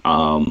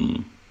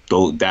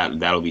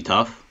 that'll be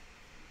tough.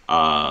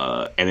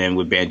 And then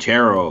with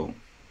Banchero,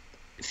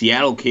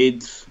 Seattle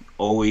kids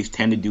always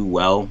tend to do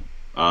well.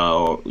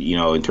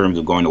 In terms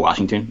of going to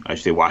Washington, I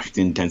should say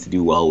Washington tends to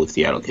do well with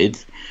Seattle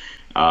kids,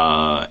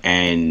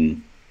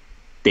 and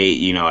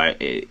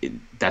they,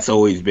 that's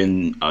always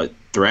been a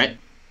threat.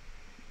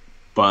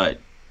 But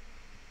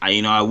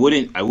I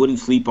wouldn't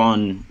sleep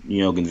on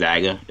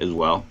Gonzaga as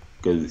well,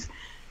 because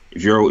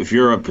if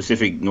you're a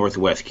Pacific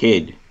Northwest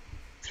kid,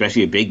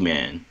 especially a big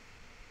man,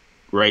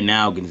 right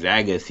now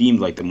Gonzaga seems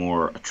like the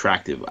more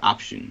attractive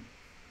option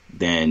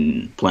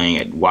than playing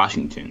at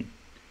Washington.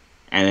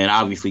 And then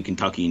obviously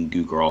Kentucky and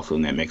Duke are also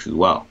in that mix as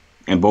well.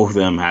 And both of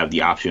them have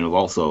the option of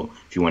also,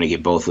 if you want to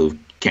get both of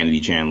Kennedy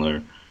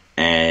Chandler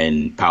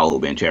and Paolo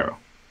Banchero.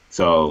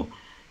 So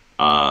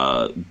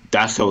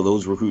that's how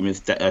those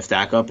recruitments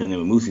stack up. And then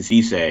with Musa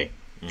Cisse,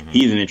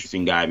 he's an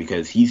interesting guy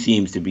because he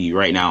seems to be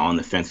right now on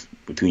the fence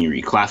between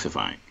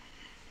reclassifying.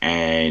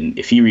 And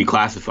if he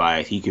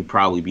reclassifies, he could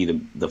probably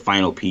be the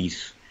final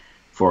piece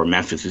for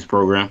Memphis's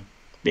program.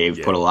 They've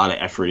put a lot of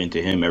effort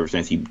into him ever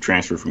since he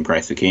transferred from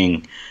Christ the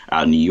King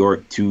out in New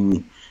York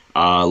to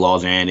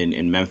Lausanne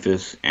in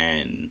Memphis.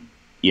 And,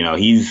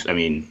 he's,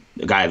 the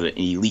guy's an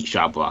elite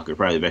shot blocker,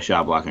 probably the best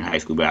shot blocker in high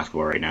school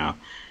basketball right now.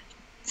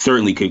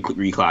 Certainly could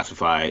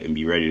reclassify and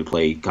be ready to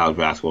play college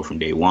basketball from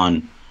day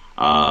one.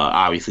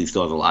 Obviously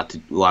still has a lot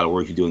of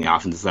work to do on the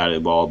offensive side of the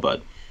ball,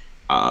 but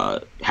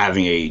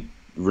having a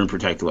rim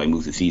protector like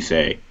Musa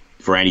Cisse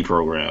for any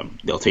program,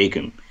 they'll take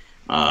him.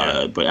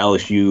 But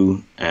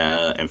LSU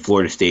and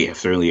Florida State have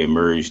certainly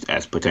emerged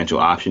as potential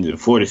options. And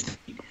Florida State,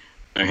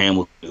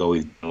 Hamilton has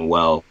always done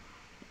well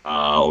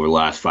over the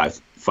last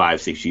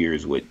 5-6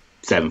 years with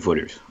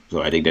 7-footers.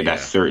 So I think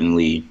that's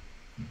certainly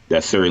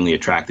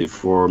attractive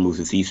for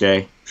Musa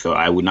Cisse. So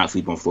I would not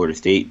sleep on Florida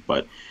State,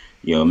 but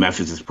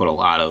Memphis has put a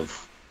lot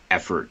of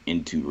effort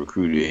into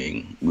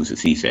recruiting Musa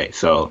Cisse.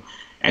 So,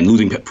 and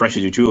losing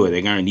Precious Achiuwa,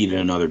 they're going to need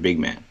another big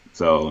man.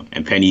 So,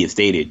 and Penny has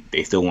stated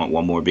they still want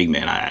one more big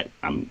man. I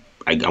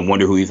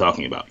wonder who he's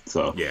talking about.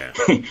 So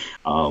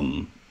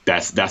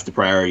that's the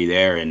priority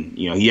there. And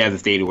he hasn't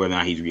stated whether or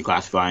not he's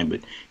reclassifying,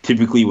 but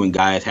typically when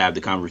guys have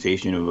the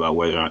conversation about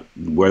whether or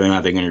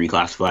not they're going to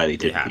reclassify, they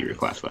typically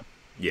reclassify.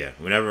 Yeah,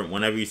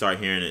 whenever you start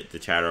hearing the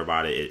chatter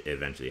about it, it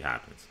eventually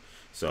happens.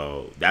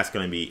 So that's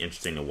going to be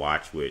interesting to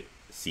watch with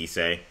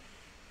Cisse.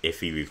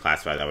 If he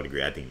reclassifies, I would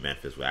agree. I think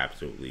Memphis would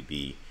absolutely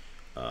be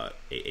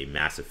a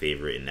massive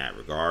favorite in that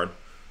regard.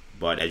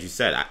 But as you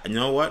said, you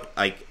know what?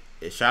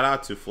 Shout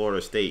out to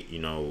Florida State.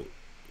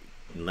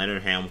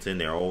 Leonard Hamilton,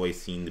 they always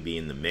seem to be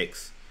in the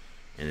mix.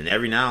 And then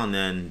every now and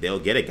then they'll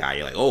get a guy.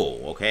 You're like,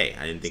 oh, okay.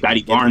 I didn't think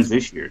Scotty Barnes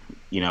this year.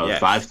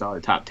 5-star,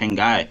 top 10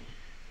 guy.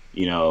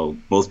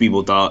 Most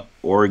people thought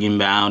Oregon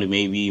bound,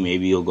 maybe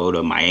he'll go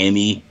to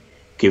Miami.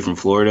 Kid from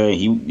Florida.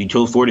 He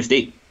chose Florida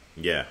State.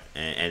 Yeah,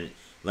 and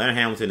Leonard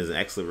Hamilton is an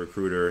excellent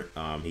recruiter.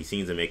 He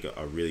seems to make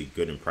a really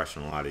good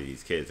impression on a lot of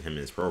these kids, him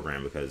and his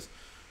program, because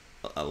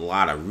a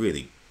lot of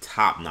really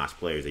top-notch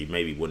players that you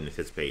maybe wouldn't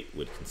anticipate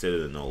would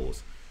consider the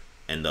Noles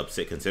end up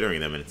considering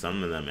them, and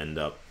some of them end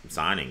up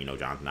signing.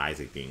 Jonathan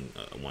Isaac being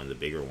one of the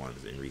bigger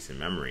ones in recent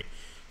memory.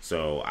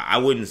 So I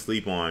wouldn't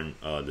sleep on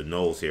the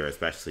Noles here,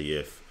 especially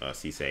if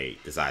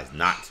Cisse decides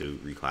not to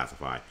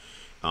reclassify.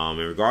 In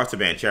regards to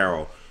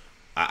Banchero,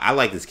 I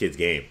like this kid's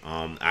game.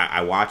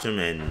 I watch him,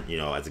 and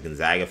as a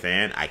Gonzaga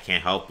fan, I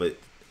can't help but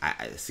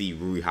I see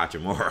Rui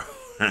Hachimura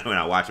when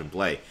I watch him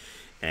play,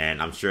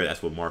 and I'm sure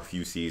that's what Mark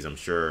Few sees. I'm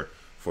sure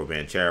for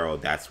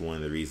Banchero, that's one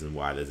of the reasons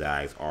why the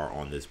Zags are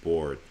on this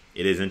board.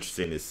 It is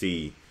interesting to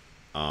see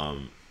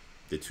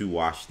the two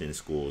Washington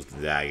schools,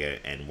 Gonzaga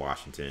and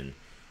Washington,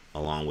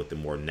 along with the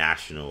more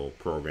national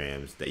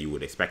programs that you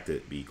would expect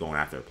to be going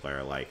after a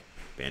player like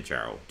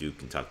Banchero, Duke,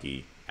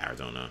 Kentucky,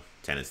 Arizona,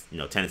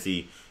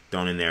 Tennessee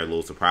thrown in there, a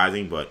little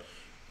surprising. But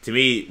to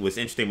me, what's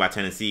interesting about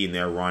Tennessee and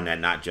their run at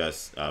not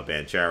just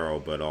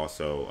Banchero but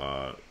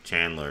also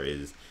Chandler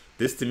is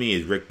this, to me,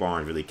 is Rick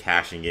Barnes really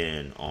cashing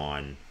in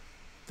on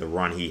the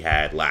run he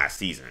had last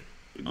season.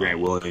 Grant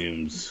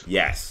Williams.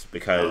 Yes,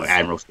 because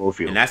Admiral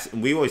Schofield.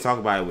 And we always talk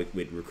about it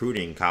with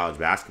recruiting college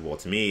basketball.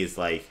 To me, it's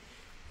like,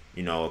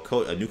 a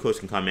new coach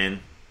can come in,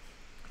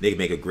 they can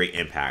make a great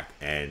impact,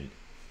 and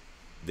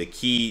the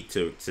key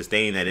to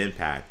sustaining that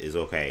impact is,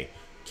 okay,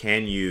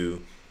 can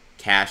you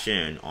cash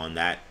in on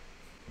that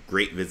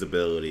great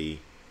visibility,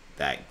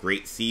 that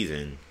great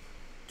season,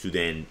 to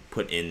then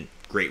put in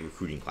great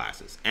recruiting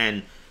classes?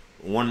 And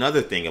one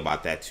other thing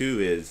about that too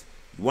is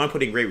you want to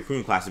put in great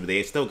recruiting classes, but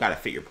they still got to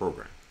fit your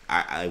program.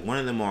 One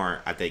of the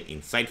more, I think,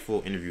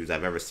 insightful interviews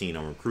I've ever seen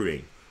on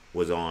recruiting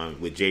was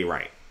with Jay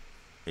Wright.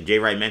 And Jay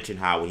Wright mentioned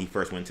how when he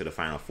first went to the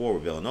Final Four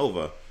with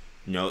Villanova,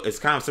 it's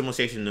kind of similar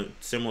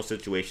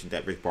situation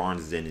that Rick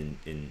Barnes is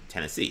in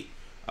Tennessee.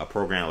 A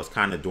program that was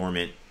kind of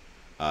dormant.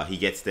 He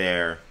gets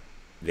there,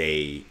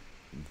 they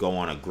go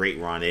on a great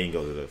run. They didn't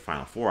go to the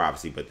Final Four,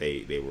 obviously, but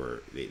they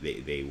were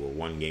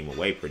one game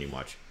away pretty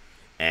much,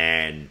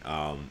 and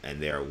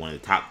they're one of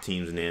the top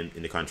teams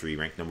in the country,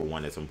 ranked number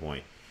 1 at some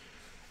point.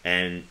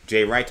 And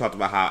Jay Wright talked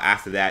about how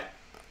after that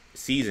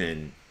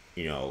season,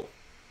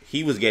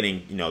 he was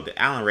getting, the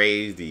Allen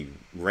Rays, the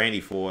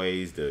Randy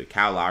Foys, the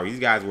Cal Lowry.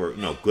 These guys were,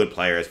 good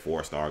players,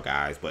 4-star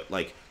guys, but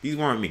these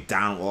weren't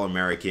McDonald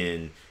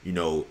All-American,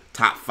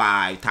 top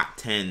 5, top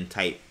 10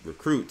 type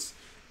recruits.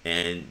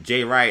 And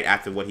Jay Wright,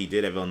 after what he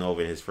did at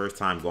Villanova in his first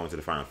time going to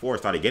the Final Four,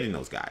 started getting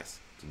those guys.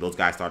 So those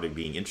guys started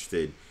being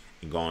interested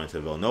in going into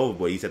Villanova,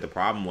 but he said the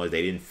problem was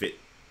they didn't fit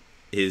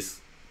his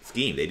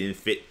scheme. They didn't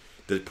fit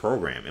the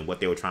program and what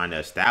they were trying to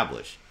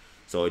establish.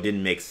 So it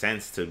didn't make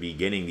sense to be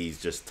getting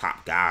these just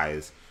top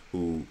guys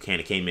who kind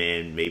of came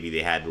in. Maybe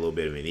they had a little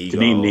bit of an ego. To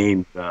name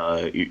names,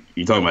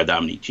 you're talking about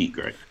Dominique Cheek,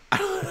 right?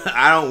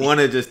 I don't want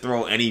to just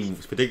throw any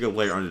particular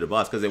player under the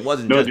bus because it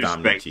wasn't just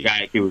Dominique Cheek.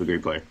 He was a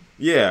great player.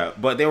 Yeah,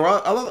 but there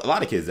were a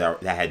lot of kids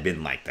that had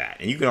been like that.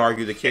 And you can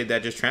argue the kid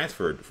that just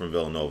transferred from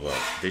Villanova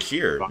this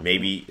year,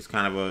 maybe it's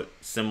kind of a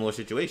similar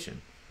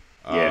situation.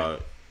 Yeah.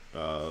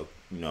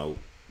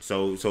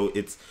 So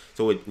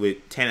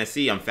with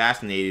Tennessee, I'm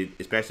fascinated,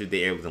 especially if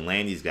they're able to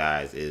land these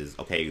guys, is,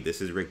 okay, this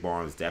is Rick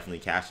Barnes definitely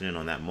cashing in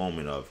on that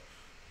moment of,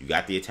 you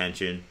got the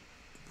attention,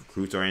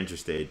 recruits are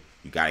interested,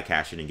 you got to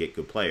cash in and get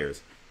good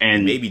players.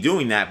 And maybe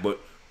doing that, but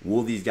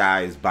will these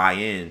guys buy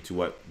in to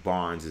what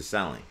Barnes is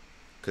selling?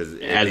 Because at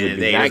the end of the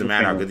day, it doesn't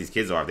matter how good these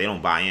kids are. If they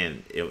don't buy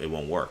in, it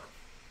won't work.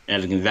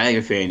 As a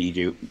Gonzaga fan,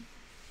 EJ,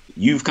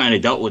 you've kind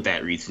of dealt with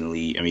that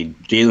recently. I mean,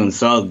 Jalen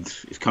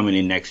Suggs is coming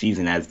in next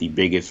season as the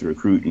biggest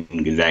recruit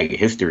in Gonzaga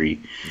history.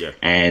 Yeah.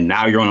 And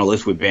now you're on a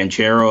list with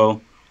Banchero.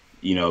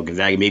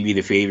 Gonzaga may be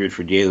the favorite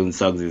for Jalen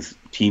Suggs'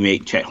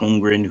 teammate, Chet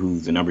Holmgren,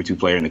 who's the number 2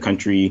 player in the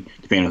country,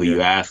 depending on who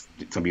you ask.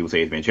 Some people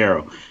say it's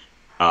Banchero.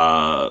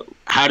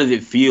 How does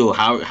it feel?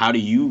 How do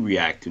you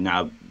react to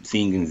now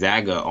seeing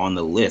Gonzaga on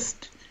the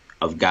list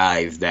of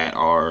guys that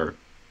are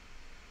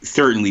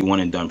certainly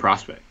one-and-done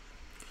prospects?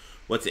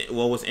 What's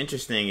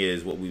interesting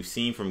is what we've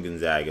seen from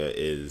Gonzaga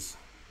is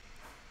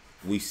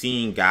we've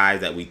seen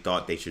guys that we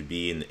thought they should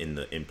be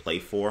in play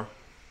for,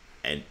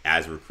 and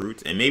as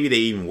recruits, and maybe they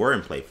even were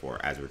in play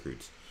for as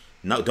recruits.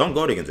 No, don't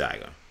go to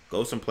Gonzaga.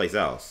 Go someplace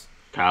else.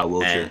 Kyle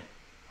Wiltshire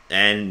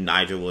and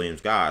Nigel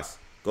Williams-Goss.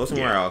 Go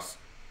somewhere else.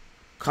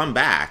 Come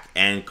back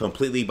and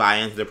completely buy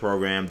into the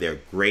program. They're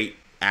great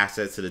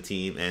assets to the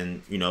team,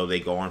 and they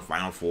go on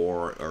Final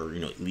Four or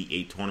Elite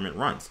 8 tournament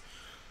runs.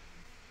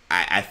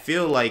 I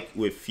feel like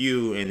with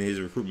Few and his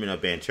recruitment of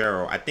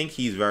Banchero, I think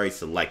he's very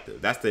selective.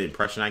 That's the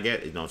impression I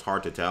get. It's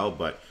hard to tell,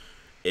 but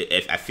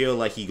I feel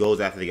like he goes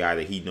after the guy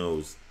that he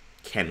knows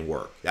can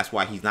work. That's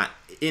why he's not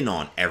in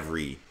on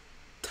every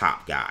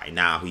top guy.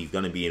 Now he's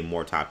going to be in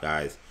more top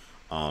guys.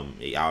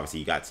 Obviously,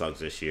 he got Suggs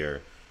this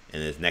year,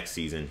 and this next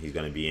season he's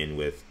going to be in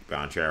with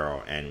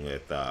Banchero and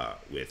with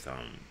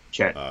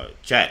Chet.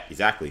 Chet,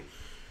 exactly.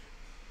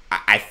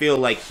 I feel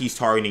like he's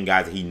targeting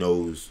guys that he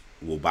knows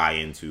will buy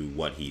into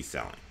what he's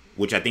selling,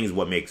 which I think is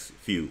what makes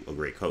Few a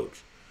great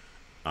coach.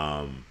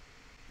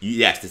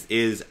 yes, this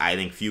is, I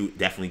think, Few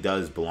definitely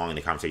does belong in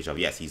the conversation of,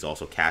 yes, he's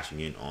also cashing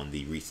in on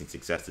the recent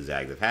success the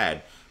Zags have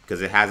had,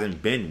 because it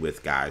hasn't been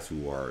with guys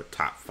who are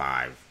top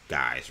 5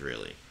 guys,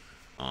 really.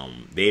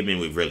 They've been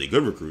with really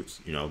good recruits,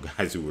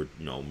 guys who were,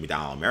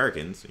 Medal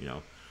Americans,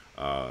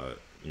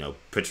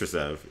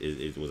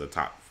 Petrushev was a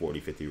top 40,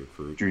 50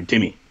 recruit. Drew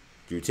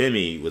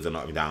Timme was a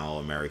Medal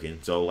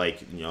American. So,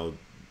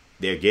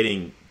 they're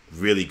getting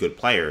really good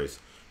players,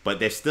 but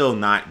they're still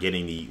not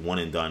getting the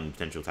one-and-done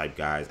potential type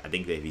guys. I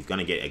think that if he's going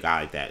to get a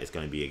guy like that, it's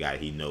going to be a guy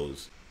he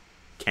knows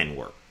can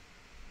work.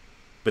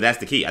 But that's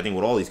the key. I think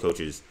with all these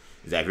coaches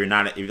is that if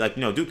you're like,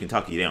 Duke,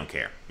 Kentucky, they don't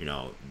care.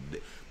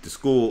 The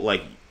school,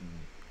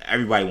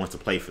 everybody wants to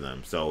play for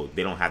them, so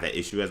they don't have that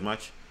issue as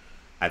much.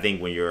 I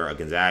think when you're a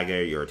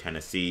Gonzaga, you're a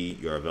Tennessee,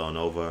 you're a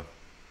Villanova,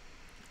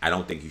 I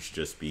don't think you should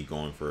just be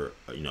going for,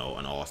 an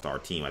all-star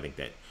team. I think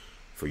that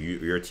for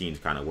your team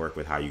to kind of work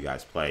with how you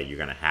guys play, you're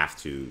going to have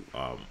to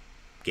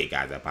get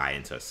guys that buy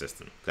into a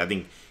system. 'Cause I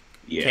think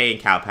Kay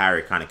and Calipari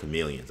are kind of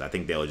chameleons. I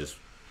think they'll just,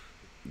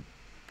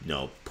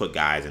 put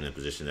guys in a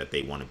position that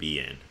they want to be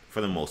in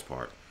for the most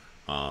part,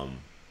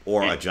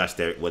 or adjust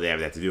whatever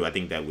they have to do. I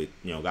think that with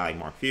a guy like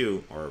Mark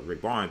Few or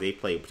Rick Barnes, they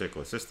play a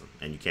particular system,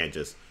 and you can't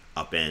just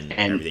upend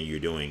everything you're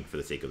doing for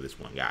the sake of this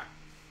one guy.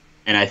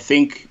 And I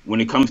think when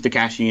it comes to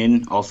cashing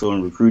in, also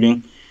in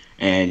recruiting,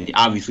 and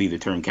obviously the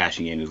term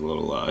cashing in is a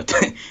little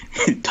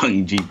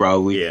tongue-in-cheek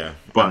probably. Yeah,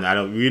 but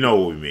we know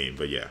what we mean,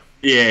 but yeah.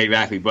 Yeah,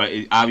 exactly. But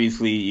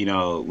obviously,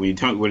 in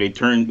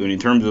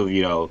terms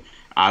of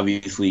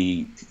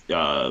obviously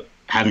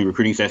having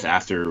recruiting success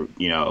after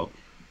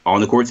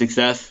on the court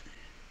success,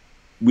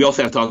 we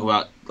also have to talk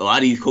about a lot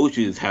of these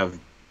coaches have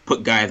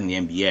put guys in the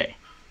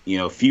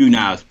NBA. Few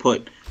now has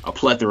put a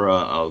plethora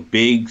of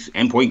bigs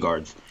and point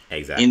guards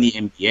in the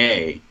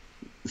NBA.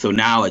 So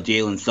now a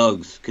Jalen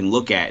Suggs can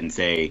look at and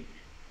say,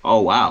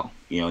 oh, wow,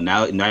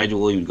 now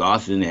Nigel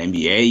Williams-Goss is in the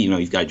NBA.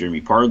 He's got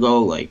Jeremy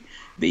Pargo.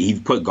 He's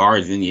put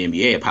guards in the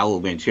NBA. Paolo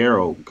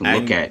Banchero can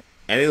look at.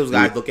 And those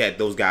guys look at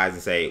those guys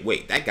and say,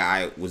 wait, that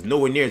guy was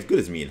nowhere near as good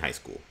as me in high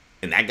school.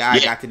 And that guy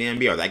got to the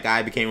NBA, or that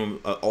guy became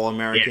an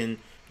All-American,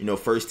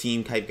 first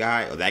team type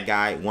guy, or that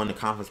guy won the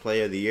Conference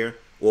Player of the Year.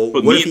 Well,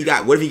 what if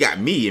he got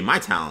me and my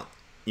talent?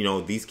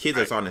 These kids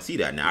are starting to see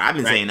that now. I've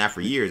been saying that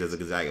for years as a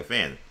Gonzaga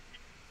fan.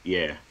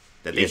 Yeah.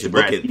 That they should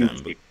look at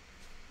them.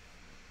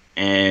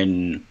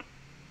 And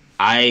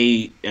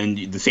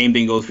the same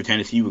thing goes for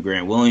Tennessee with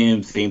Grant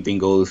Williams. Same thing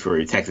goes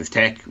for Texas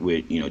Tech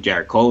with,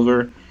 Jarrett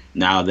Culver.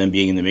 Now them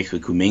being in the mix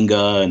with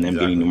Kuminga and them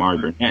getting Demar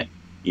Burnett.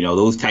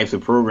 Those types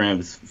of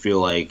programs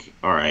feel like,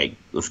 all right,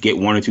 let's get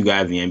one or two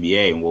guys in the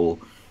NBA and we'll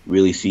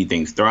really see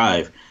things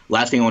thrive.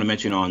 Last thing I want to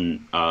mention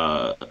on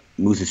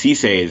Moussa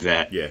Cisse is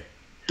that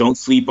don't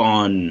sleep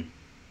on,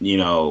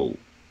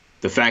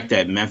 the fact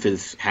that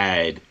Memphis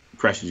had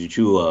Precious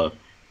Achiuwa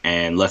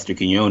and Lester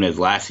Quinones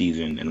last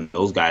season, and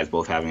those guys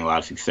both having a lot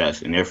of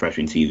success in their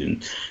freshman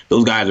season.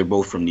 Those guys are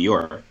both from New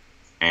York,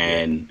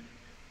 and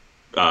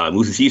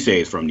Moussa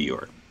Cisse is from New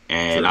York,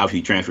 and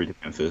obviously transferred to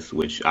Memphis,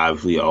 which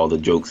obviously all the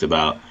jokes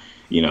about,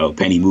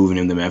 Penny moving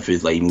him to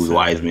Memphis, like he moves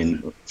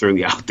Wiseman,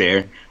 certainly out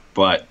there,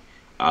 but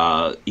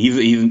he's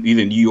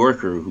a New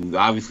Yorker who's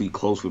obviously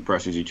close with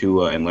Precious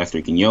Achiuwa and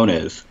Lester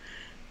Quinones.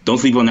 Don't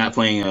sleep on that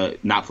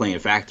not playing a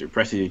factor.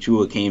 Precious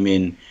Achiuwa came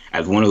in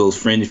as one of those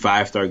fringe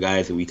 5-star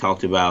guys that we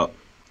talked about,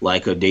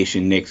 like a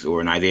Dacian Nix or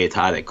an Isaiah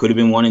Todd that could have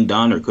been one and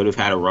done or could have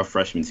had a rough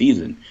freshman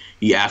season.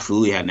 He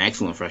absolutely had an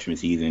excellent freshman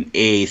season,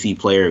 AAC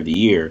Player of the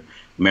Year,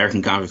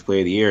 American Conference Player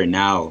of the Year, and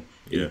now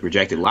is a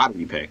projected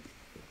lottery pick.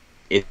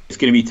 It's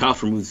going to be tough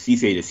for Moussa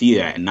Cisse to see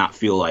that and not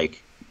feel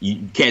like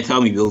you can't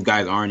tell me those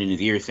guys aren't in his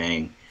ear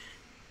saying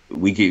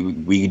we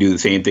could do the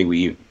same thing with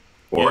you.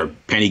 Or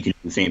Penny can do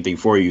the same thing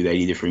for you that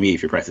he did for me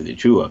if you're Precious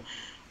Achiuwa.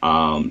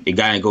 It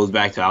kind of goes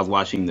back to I was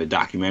watching the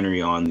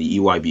documentary on the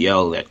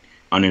EYBL that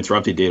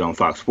Uninterrupted did on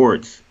Fox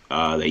Sports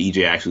that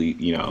EJ actually,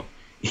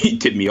 he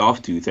tipped me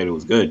off to, said it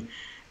was good.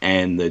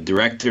 And the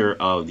director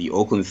of the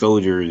Oakland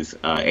Soldiers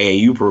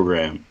AAU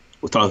program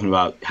was talking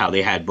about how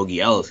they had Boogie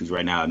Ellis, who's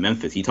right now at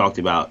Memphis. He talked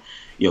about,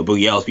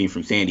 Boogie Ellis being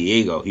from San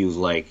Diego. He was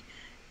like,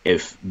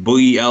 if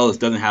Boogie Ellis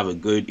doesn't have a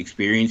good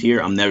experience here,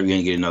 I'm never going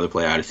to get another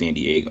player out of San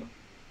Diego.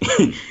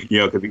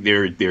 Because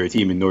they're a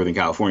team in Northern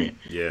California.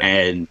 Yeah.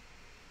 And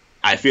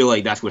I feel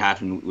like that's what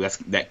happened.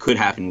 That could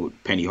happen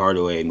with Penny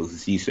Hardaway and Moussa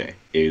Cisse.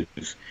 Is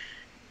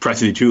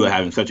Precious Achiuwa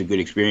having such a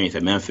good experience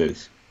at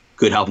Memphis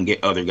could help him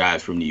get other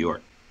guys from New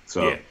York.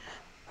 So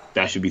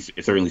that should be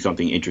certainly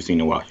something interesting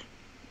to watch.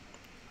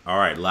 All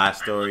right,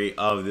 last story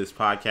of this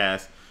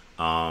podcast.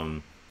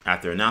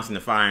 After announcing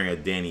the firing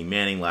of Danny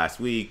Manning last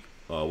week,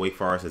 Wake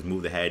Forest has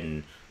moved ahead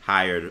and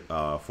hired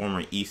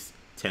former East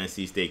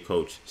Tennessee State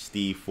coach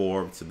Steve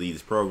Forbes to lead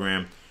this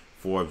program.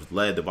 Forbes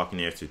led the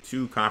Buccaneers to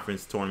 2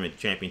 conference tournament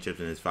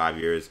championships in his 5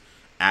 years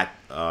at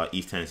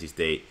East Tennessee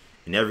State.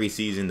 In every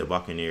season, the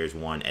Buccaneers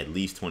won at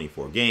least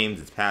 24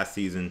 games. This past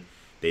season,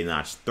 they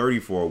notched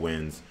 34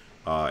 wins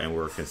and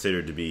were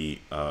considered to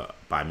be,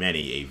 by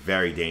many, a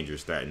very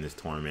dangerous threat in this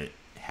tournament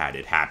had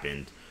it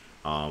happened.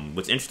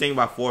 What's interesting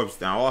about Forbes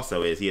now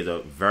also is he has a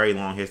very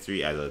long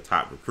history as a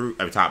top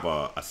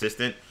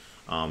assistant.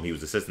 He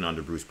was assistant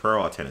under Bruce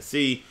Pearl at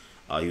Tennessee.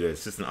 He was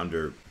assistant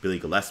under Billy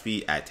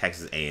Gillispie at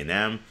Texas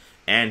A&M,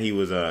 and he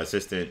was an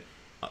assistant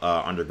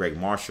under Greg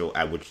Marshall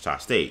at Wichita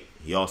State.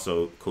 He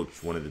also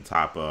coached one of the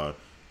top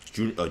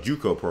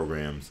JUCO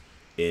programs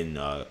in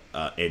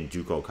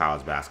JUCO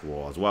college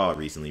basketball as well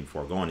recently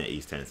before going to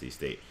East Tennessee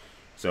State.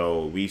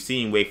 So we've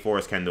seen Wake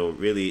Forest, Kendall,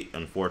 really,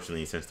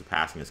 unfortunately, since the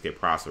passing of Skip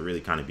Prosser,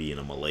 really kind of be in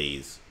a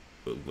malaise.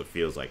 What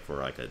feels like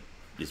for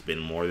it's been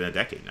more than a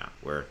decade now,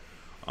 where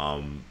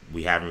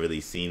we haven't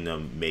really seen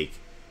them make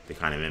the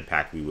kind of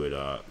impact you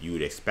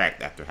would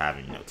expect after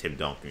having Tim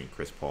Duncan and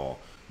Chris Paul.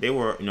 They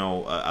were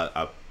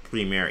a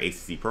premier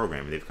ACC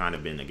program. They've kind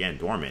of been again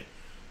dormant.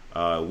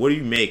 What do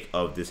you make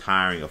of this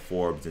hiring of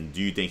Forbes, and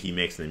do you think he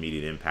makes an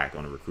immediate impact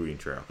on the recruiting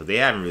trail? Because they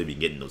haven't really been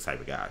getting those type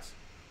of guys.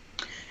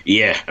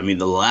 Yeah, I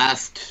mean,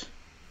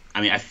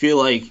 I feel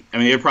like,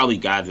 there are probably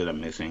guys that I'm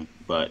missing,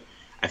 but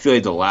I feel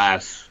like the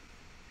last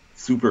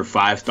super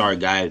 5-star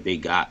guy that they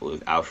got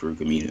was Al-Farouq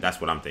Aminu. That's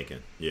what I'm thinking,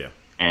 yeah.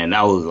 And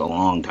that was a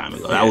long time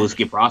ago. That was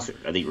Skip Prosser,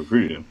 I think,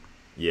 recruited him.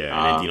 Yeah,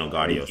 and then Dino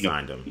Gaudio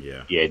signed him,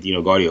 yeah. Yeah,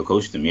 Dino Gaudio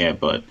coached him, yeah,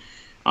 but,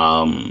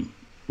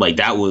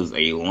 that was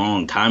a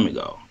long time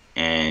ago.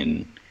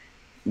 And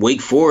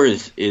Wake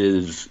Forest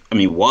was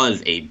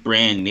a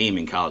brand name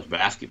in college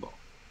basketball.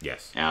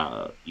 Yes.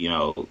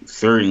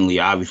 Certainly,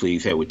 obviously,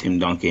 you said with Tim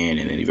Duncan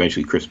and then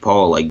eventually Chris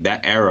Paul,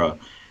 that era,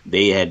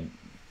 they had,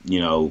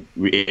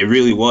 it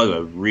really was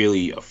a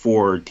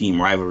 4-team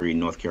rivalry in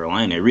North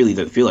Carolina. It really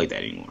doesn't feel like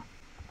that anymore.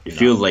 It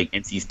feels like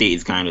NC State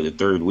is kind of the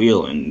third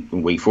wheel, and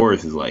Wake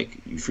Forest is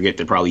you forget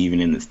they're probably even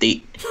in the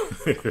state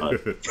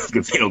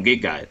because they don't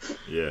get guys.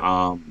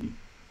 Yeah.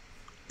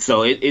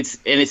 So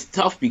it's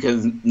tough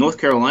because North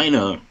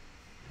Carolina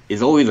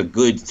is always a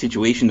good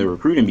situation to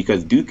recruit in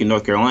because Duke and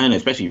North Carolina,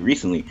 especially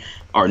recently,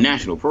 are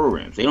national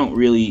programs. They don't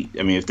really,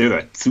 if they're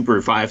a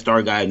super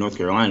 5-star guy in North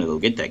Carolina, they'll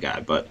get that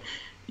guy. But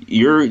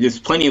there's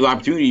plenty of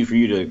opportunity for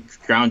you to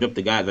scrounge up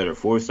the guys that are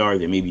 4-stars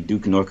that maybe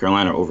Duke and North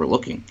Carolina are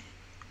overlooking.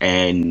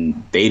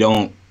 And they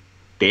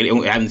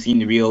haven't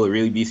seemed to be able to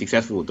really be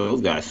successful with those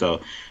guys.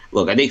 So,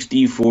 look, I think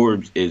Steve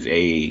Forbes is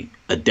a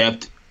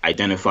adept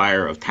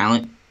identifier of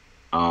talent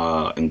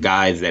and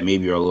guys that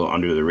maybe are a little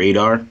under the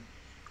radar.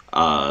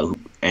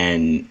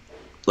 And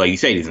like you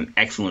said, he's an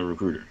excellent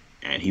recruiter,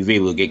 and he's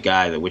able to get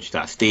guys at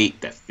Wichita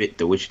State that fit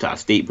the Wichita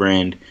State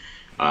brand.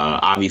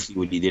 Obviously,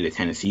 what he did at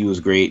Tennessee was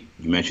great.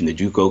 You mentioned the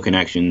JUCO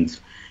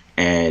connections,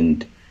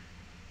 and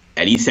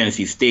at East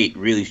Tennessee State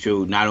really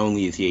showed not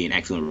only is he an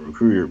excellent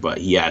recruiter, but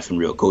he has some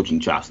real coaching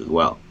chops as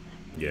well.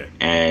 Yeah.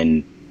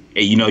 And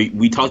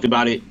we talked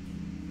about it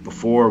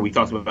before. We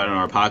talked about it on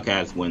our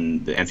podcast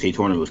when the NCAA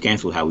tournament was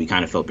canceled, how we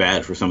kind of felt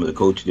bad for some of the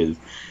coaches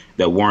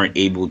that weren't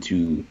able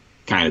to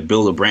kind of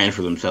build a brand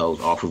for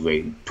themselves off of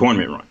a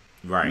tournament run.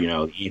 Right. The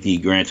Anthony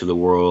Grants of the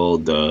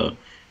world, the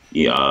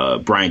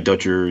Brian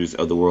Dutchers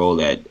of the world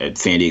at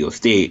San Diego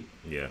State.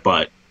 Yeah.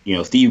 But,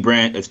 Steve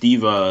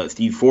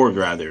Forbes,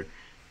 rather,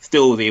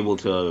 still was able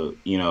to,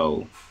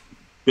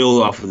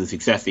 build off of the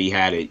success that he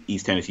had at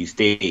East Tennessee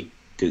State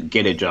to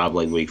get a job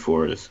like Wake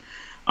Forest.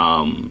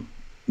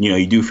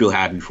 You do feel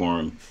happy for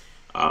him.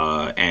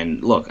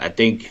 And look, I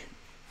think,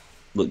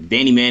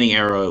 Danny Manning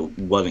era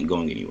wasn't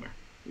going anywhere.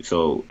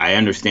 So I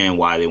understand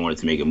why they wanted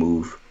to make a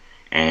move,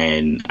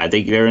 and I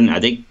think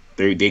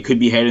they could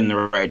be headed in the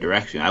right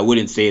direction. I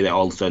wouldn't say that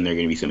all of a sudden they're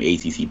going to be some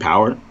ACC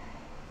power,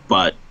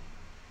 but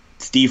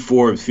Steve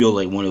Forbes feels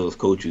like one of those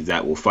coaches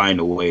that will find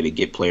a way to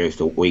get players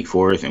to Wake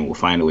Forest and will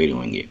find a way to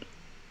win games.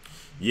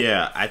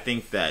 Yeah, I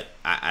think that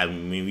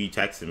when you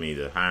texted me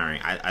the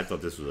hiring, I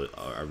thought this was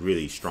a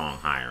really strong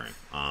hiring.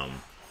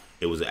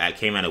 It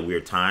came at a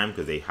weird time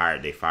because they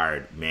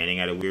fired Manning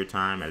at a weird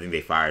time. I think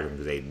they fired him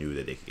because they knew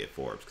that they could get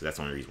Forbes, because that's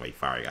the only reason why he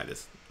fired a guy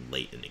this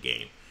late in the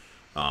game.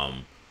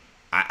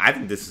 I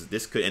think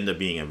this could end up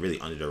being a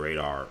really under the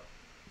radar,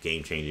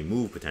 game changing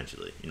move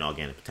potentially.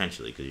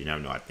 Potentially, because you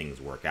never know how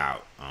things work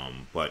out.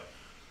 But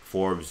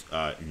Forbes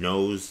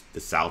knows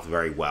the South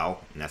very well,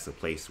 and that's a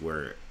place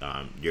where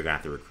you're gonna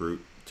have to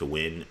recruit to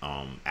win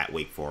at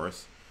Wake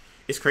Forest.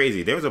 It's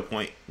crazy. There was a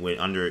point when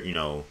under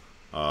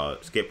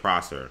Skip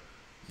Prosser,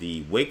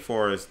 the Wake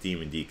Forest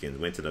Demon Deacons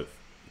went to the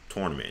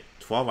tournament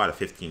 12 out of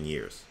 15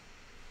 years.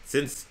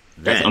 Since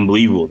then, that's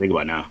unbelievable. Think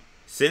about it now.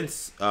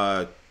 Since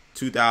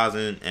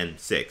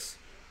 2006,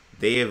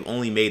 they have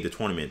only made the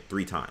tournament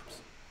 3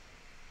 times.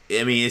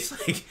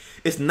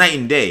 It's night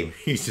and day.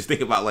 You just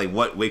think about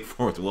what Wake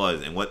Forest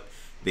was and what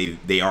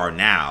they are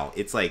now.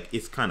 It's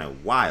kind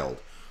of wild.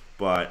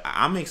 But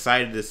I'm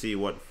excited to see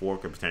what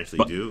Forbes could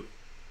potentially do.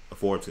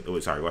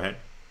 Sorry, go ahead.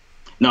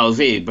 No, I was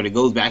saying, but it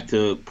goes back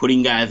to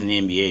putting guys in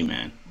the NBA,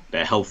 man.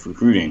 That helps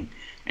recruiting.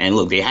 And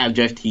look, they have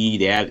Jeff Teague,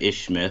 they have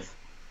Ish Smith,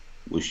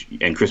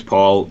 and Chris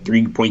Paul,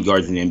 3 point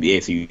guards in the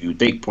NBA. So you would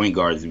think point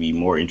guards would be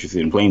more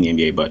interested in playing in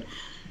the NBA. But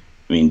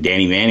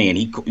Danny Manning, and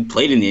he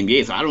played in the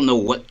NBA. So I don't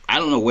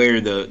know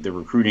where the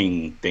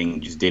recruiting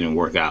thing just didn't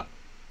work out.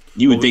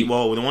 You would think.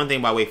 Well, the one thing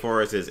about Wake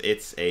Forest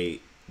is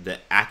the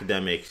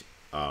academic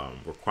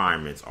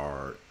requirements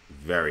are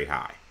very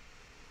high,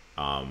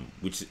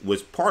 which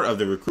was part of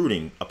the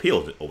recruiting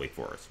appeal to Wake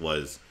Forest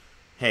was,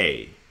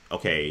 hey,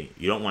 okay,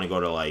 you don't want to go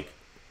to like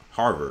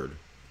Harvard,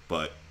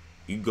 but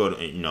you go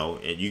to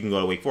you can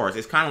go to Wake Forest.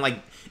 It's kind of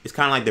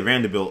like the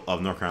Vanderbilt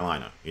of North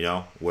Carolina,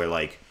 where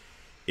like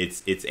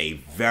it's a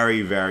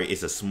very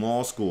it's a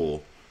small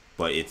school,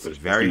 but it's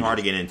very hard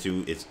to get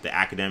into. It's the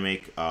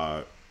academic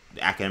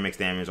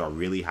standards are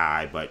really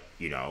high, but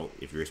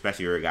if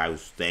you're a guy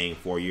who's staying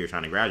 4 years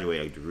trying to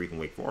graduate, a degree from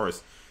Wake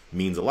Forest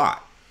means a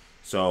lot.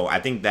 So I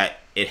think that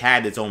it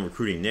had its own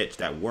recruiting niche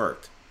that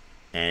worked,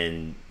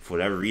 and for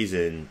whatever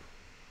reason,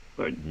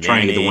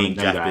 trying to get the one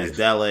Jeff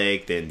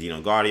Bizdelic, then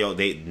Dino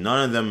Gaudio,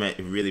 none of them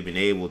have really been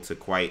able to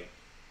quite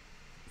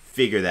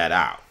figure that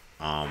out.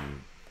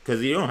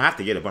 Because you don't have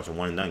to get a bunch of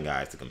one and done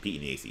guys to compete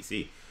in the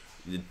ACC.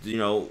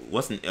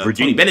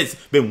 Tony Bennett's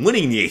been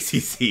winning the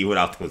ACC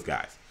without those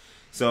guys.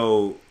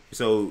 So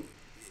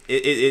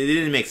it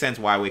didn't make sense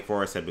why Wake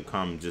Forest had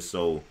become just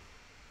so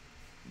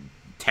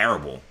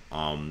terrible.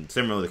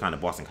 Similar to kind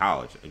of Boston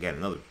College, again,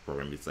 another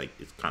program. It's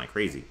kind of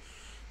crazy.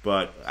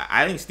 But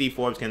I think Steve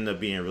Forbes can end up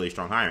being a really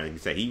strong hire. Like you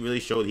said, he really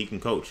showed he can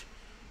coach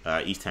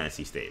East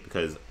Tennessee State,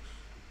 because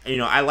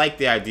I like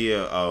the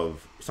idea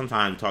of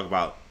sometimes we talk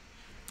about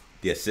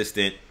the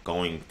assistant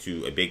going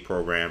to a big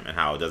program and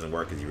how it doesn't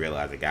work because you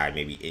realize the guy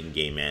maybe in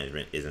game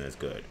management isn't as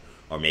good,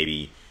 or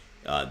maybe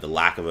the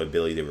lack of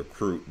ability to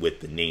recruit with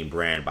the name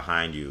brand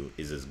behind you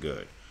is as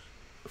good.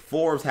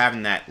 Forbes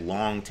having that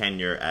long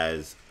tenure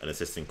as an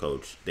assistant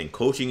coach, then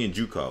coaching in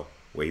JUCO,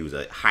 where he was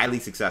a highly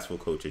successful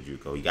coach at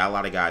JUCO. He got a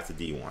lot of guys to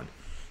D1.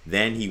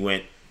 Then he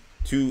went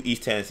to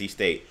East Tennessee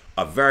State,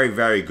 a very,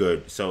 very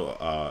good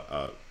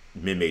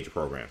mid-major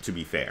program, to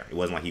be fair. It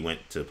wasn't like he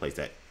went to a place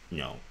that,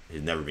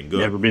 has never been good.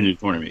 Never been to the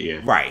tournament,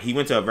 yeah. Right. He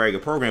went to a very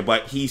good program,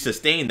 but he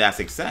sustained that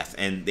success,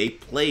 and they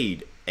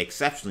played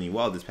exceptionally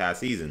well this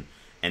past season,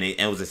 and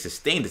it was a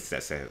sustained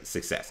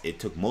success. It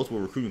took multiple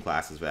recruiting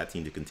classes for that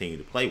team to continue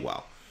to play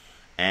well.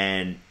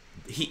 And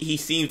he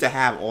seems to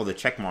have all the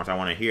check marks I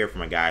want to hear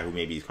from a guy who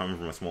maybe is coming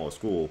from a smaller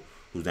school,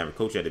 who's never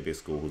coached at a big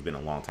school, who's been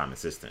a long-time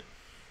assistant.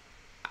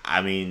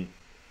 I mean,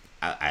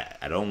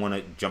 I don't want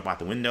to jump out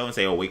the window and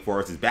say, oh, Wake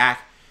Forest is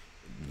back.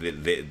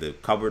 The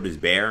cupboard is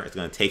bare. It's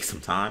going to take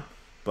some time.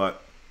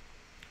 But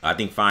I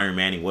think firing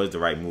Manning was the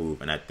right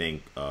move, and I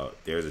think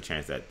there's a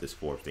chance that this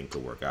Forbes thing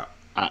could work out.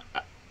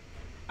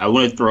 I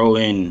want to throw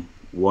in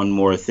one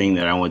more thing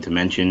that I want to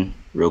mention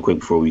real quick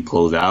before we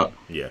close out.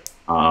 Yeah.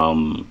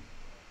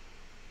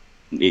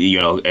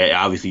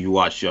 Obviously you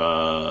watch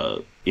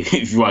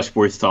if you watch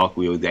Sports Talk,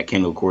 we have that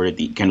Kendall's Court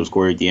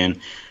at the end.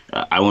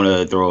 I want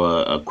to throw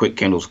a quick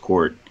Kendall's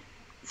Court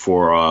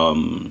for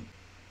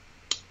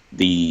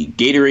the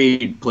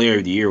Gatorade Player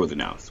of the Year was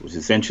announced, which is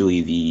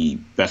essentially the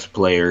best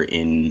player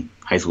in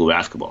high school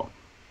basketball.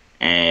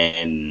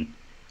 And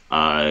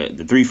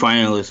the three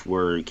finalists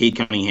were Cade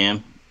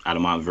Cunningham out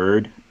of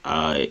Montverde,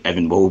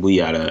 Evan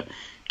Mobley out of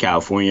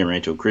California,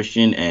 Rancho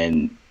Christian,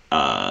 and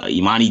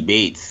Imani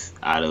Bates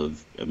out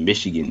of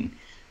Michigan,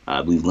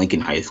 I believe Lincoln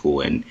High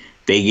School. And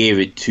they gave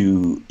it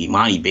to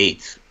Imani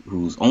Bates,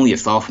 who's only a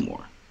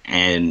sophomore.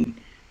 And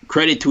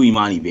credit to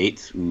Imani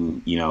Bates,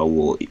 who,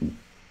 will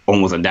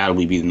almost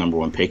undoubtedly be the number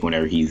one pick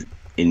whenever he's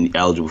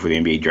eligible for the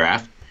NBA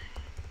draft.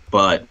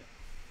 But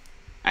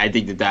I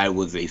think that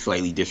was a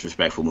slightly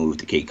disrespectful move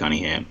to Cade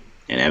Cunningham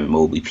and Evan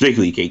Mobley,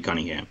 particularly Cade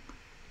Cunningham,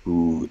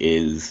 who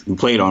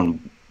played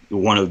on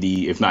one of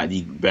the, if not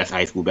the best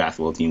high school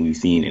basketball team we've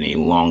seen in a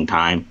long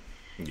time.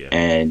 Yeah.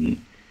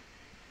 And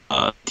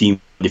team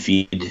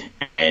defeated,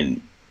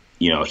 and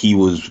he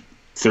was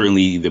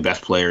certainly the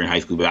best player in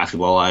high school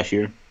basketball last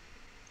year.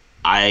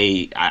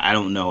 I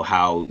don't know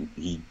how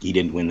he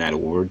didn't win that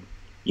award.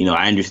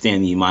 I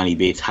understand the Imani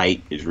Bates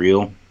height is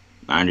real.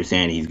 I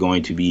understand he's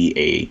going to be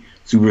a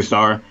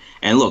superstar.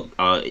 And look,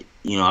 I'm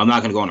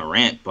not going to go on a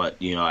rant, but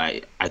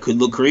I could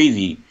look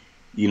crazy,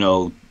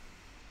 10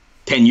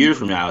 years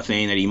from now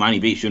saying that Imani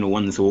Bates shouldn't have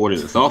won this award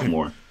as a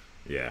sophomore.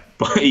 Yeah.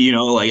 But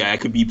I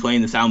could be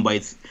playing the sound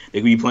bites. They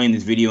could be playing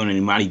this video in an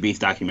Imani Bates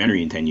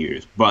documentary in 10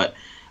 years. But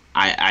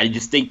I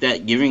just think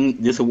that giving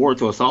this award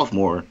to a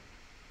sophomore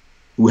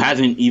who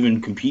hasn't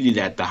even competed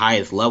at the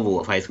highest level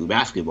of high school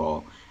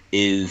basketball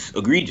is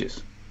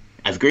egregious.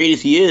 As great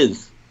as he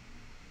is,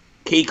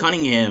 Cade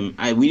Cunningham,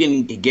 we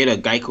didn't get a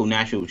Geico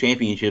National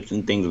Championships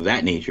and things of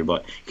that nature,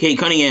 but Cade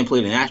Cunningham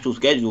played a national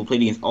schedule,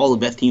 played against all the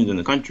best teams in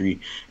the country,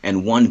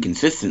 and won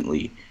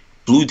consistently,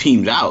 blew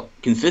teams out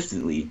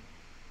consistently.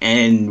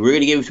 And we're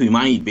going to give it to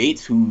Imani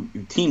Bates, who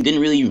the team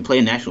didn't really even play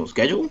a national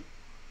schedule?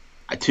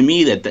 To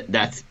me,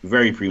 that's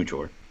very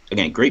premature.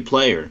 Again, great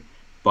player,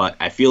 but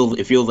it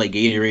feels like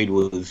Gatorade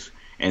was,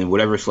 and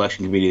whatever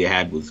selection committee they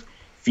had, was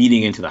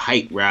feeding into the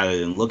hype rather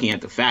than looking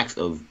at the facts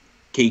of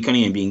Cade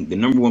Cunningham being the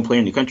number one player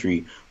in the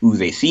country,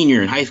 who's a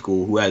senior in high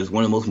school, who has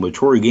one of the most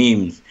mature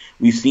games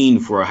we've seen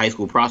for a high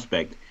school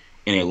prospect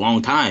in a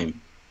long time.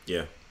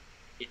 Yeah,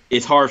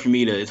 it's hard for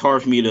me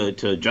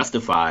to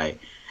justify.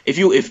 If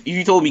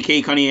you told me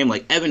Cade Cunningham,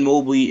 like Evan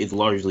Mobley is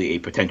largely a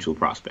potential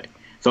prospect,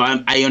 So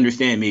I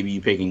understand maybe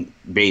you picking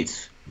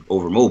Bates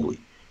over Mobley,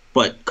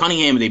 but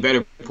Cunningham is a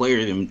better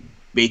player than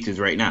Bates is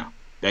right now.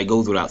 That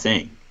goes without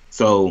saying.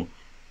 So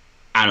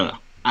I don't know.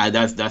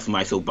 That's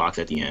my soapbox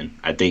at the end.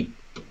 I think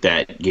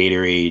that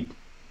Gatorade,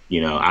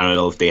 I don't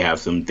know if they have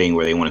something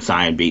where they want to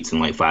sign Bates in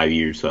like 5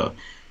 years, so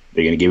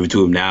they're gonna give it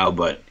to him now.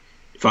 But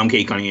if I'm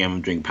Kate Cunningham,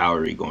 I'm drinking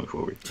Powerade going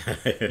forward.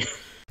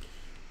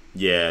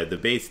 Yeah, the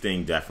Bates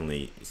thing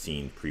definitely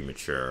seemed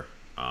premature.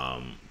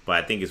 But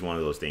I think it's one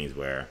of those things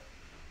where,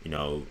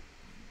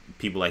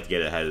 people like to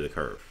get ahead of the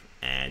curve,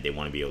 and they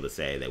want to be able to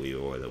say that we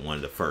were one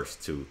of the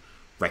first to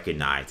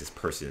recognize this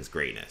person's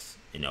greatness.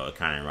 It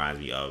kind of reminds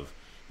me of,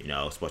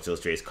 Sports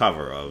Illustrated's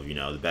cover of,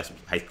 the best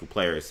high school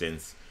player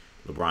since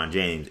LeBron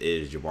James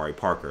is Jabari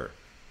Parker.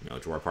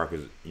 Jabari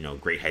Parker's,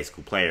 great high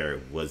school player.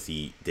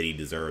 Did he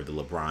deserve the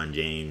LeBron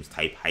James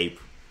type hype?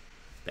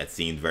 That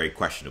seemed very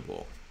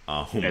questionable.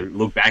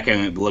 Looking back on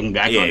it, look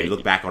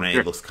back on it,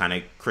 it looks kind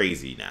of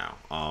crazy now.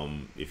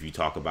 If you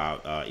talk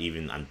about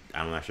I'm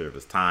not sure if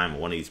it's Time or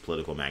one of these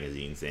political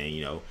magazines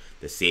saying,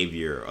 the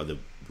savior of the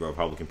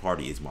Republican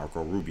Party is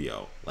Marco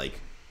Rubio.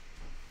 Like,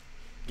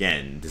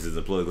 again, this is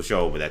a political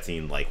show, but that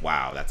seemed like,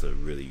 wow, that's a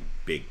really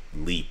big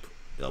leap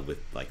with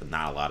like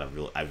not a lot of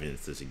real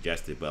evidence to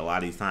suggest it. But a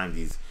lot of these times,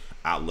 these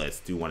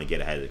outlets do want to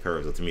get ahead of the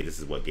curve. So to me, this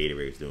is what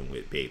Gatorade is doing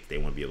with Bates. They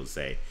want to be able to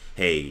say,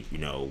 hey,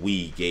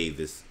 we gave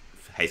this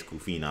high school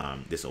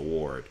phenom this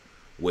award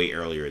way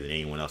earlier than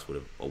anyone else would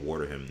have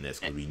awarded him this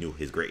because we knew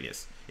his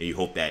greatness. And you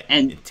hope that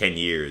in 10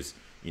 years,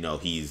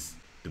 he's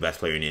the best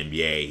player in the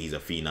NBA, he's a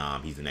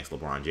phenom, he's the next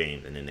LeBron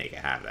James, and then they can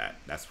have that.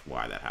 That's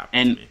why that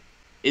happened to me.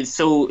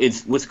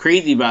 It's what's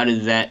crazy about it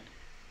is that,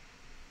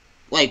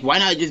 like, why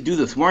not just do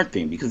the smart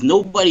thing? Because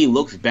nobody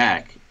looks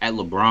back at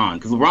LeBron,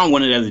 because LeBron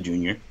won it as a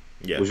junior,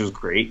 which was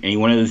great, and he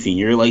won it as a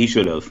senior, like he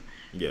should have.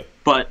 Yeah.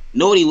 But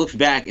nobody looks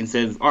back and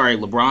says, all right,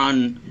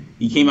 LeBron,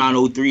 he came out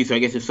in 03, so I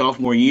guess his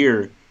sophomore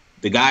year,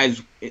 the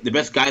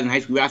best guys in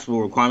high school basketball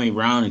were Kwame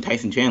Brown and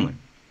Tyson Chandler.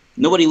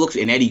 Nobody looks,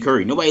 and Eddie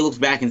Curry. Nobody looks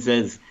back and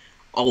says,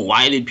 oh,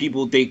 why did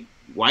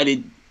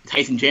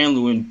Tyson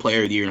Chandler win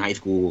Player of the Year in high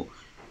school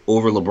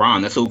over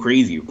LeBron? That's so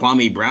crazy.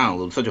 Kwame Brown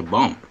was such a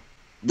bump.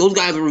 Those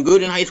guys were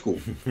good in high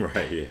school.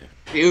 Right, yeah.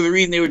 They were the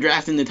reason they were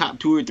drafted in the top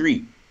 2 or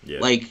 3. Yeah.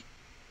 Like,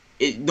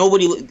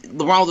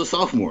 LeBron was a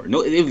sophomore.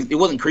 No, it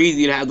wasn't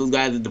crazy to have those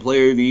guys as the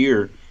Player of the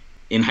Year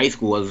in high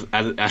school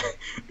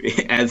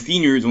as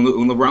seniors when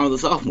LeBron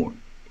was a sophomore.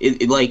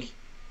 Like,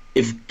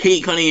 if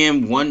Kate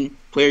Cunningham won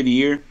Player of the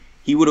Year,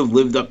 he would have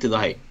lived up to the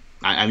hype.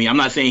 I mean, I'm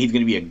not saying he's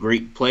going to be a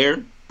great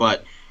player,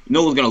 but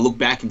no one's going to look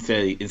back and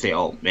say,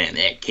 oh man,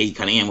 that Kate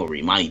Cunningham over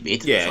Imani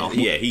Bates. Yeah,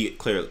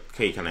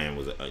 Kate Cunningham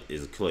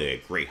is clearly a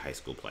great high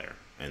school player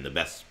and the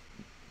best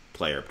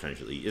player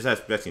potentially. Is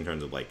that best in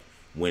terms of like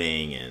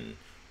winning and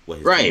what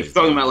his right. If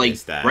talking about like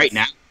stats. Right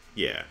now.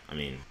 Yeah, I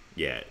mean,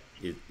 yeah.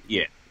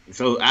 Yeah.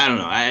 So I don't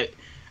know.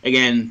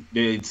 Again,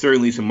 there's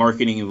certainly some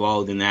marketing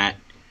involved in that,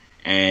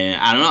 and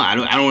I don't know.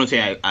 I don't want to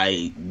say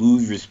I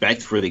lose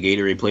respect for the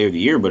Gatorade Player of the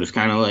Year, but it's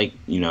kind of like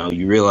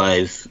you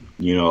realize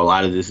a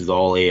lot of this is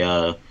all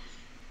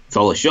it's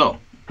all a show.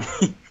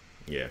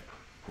 Yeah.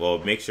 Well,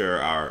 make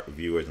sure our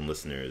viewers and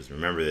listeners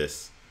remember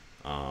this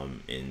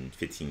in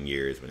 15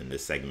 years when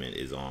this segment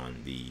is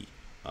on the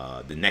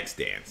Next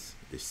Dance,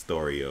 the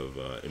story of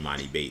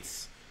Imani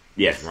Bates.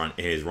 Yes.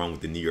 His run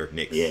with the New York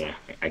Knicks. Yeah,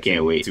 I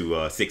can't wait.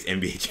 To 6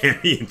 NBA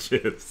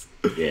championships.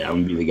 Yeah, I'm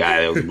going to be the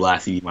guy that was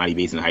blasting Imani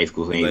Bates in high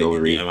school saying he's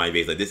overrated. Imani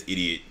Bates, like, this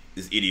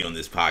idiot on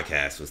this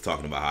podcast was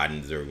talking about how I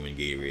didn't deserve to win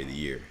Gatorade of the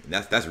Year. And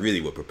that's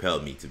really what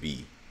propelled me to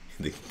be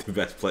the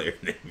best player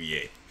in the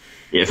NBA.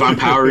 Yeah, if I'm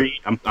Powerade,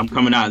 I'm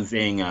coming out and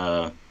saying,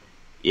 our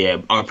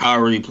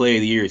Powerade Player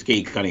of the Year is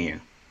Kate Cunningham.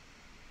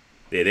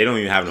 Yeah, they don't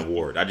even have an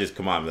award. I just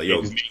come out and be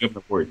like, just make up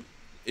an award.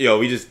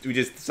 We just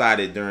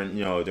decided during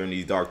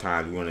these dark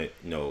times we want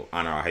to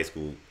honor our high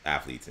school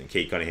athletes, and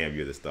Kate Cunningham,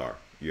 you're the star.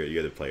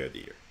 You're the Player of the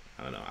Year.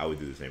 I don't know. I would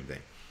do the same thing.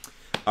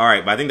 All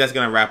right, but I think that's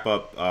gonna wrap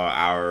up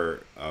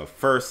our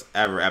first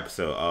ever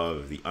episode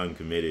of the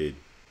Uncommitted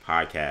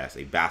podcast,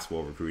 a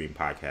basketball recruiting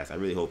podcast. I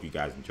really hope you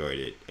guys enjoyed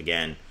it.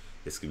 Again,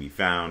 this can be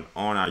found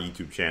on our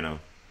YouTube channel,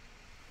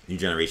 New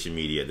Generation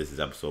Media. This is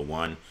episode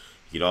 1.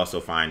 You can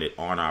also find it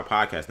on our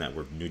podcast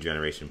network, New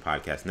Generation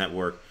Podcast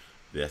Network.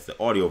 That's the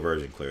audio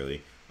version,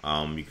 clearly.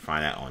 You can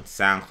find that on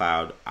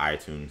SoundCloud,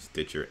 iTunes,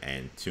 Stitcher,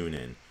 and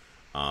TuneIn.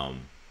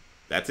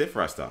 That's it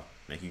for us, though.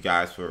 Thank you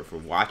guys for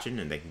watching,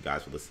 and thank you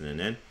guys for listening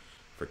in.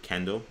 For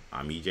Kendall,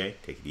 I'm EJ.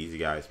 Take it easy,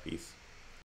 guys. Peace.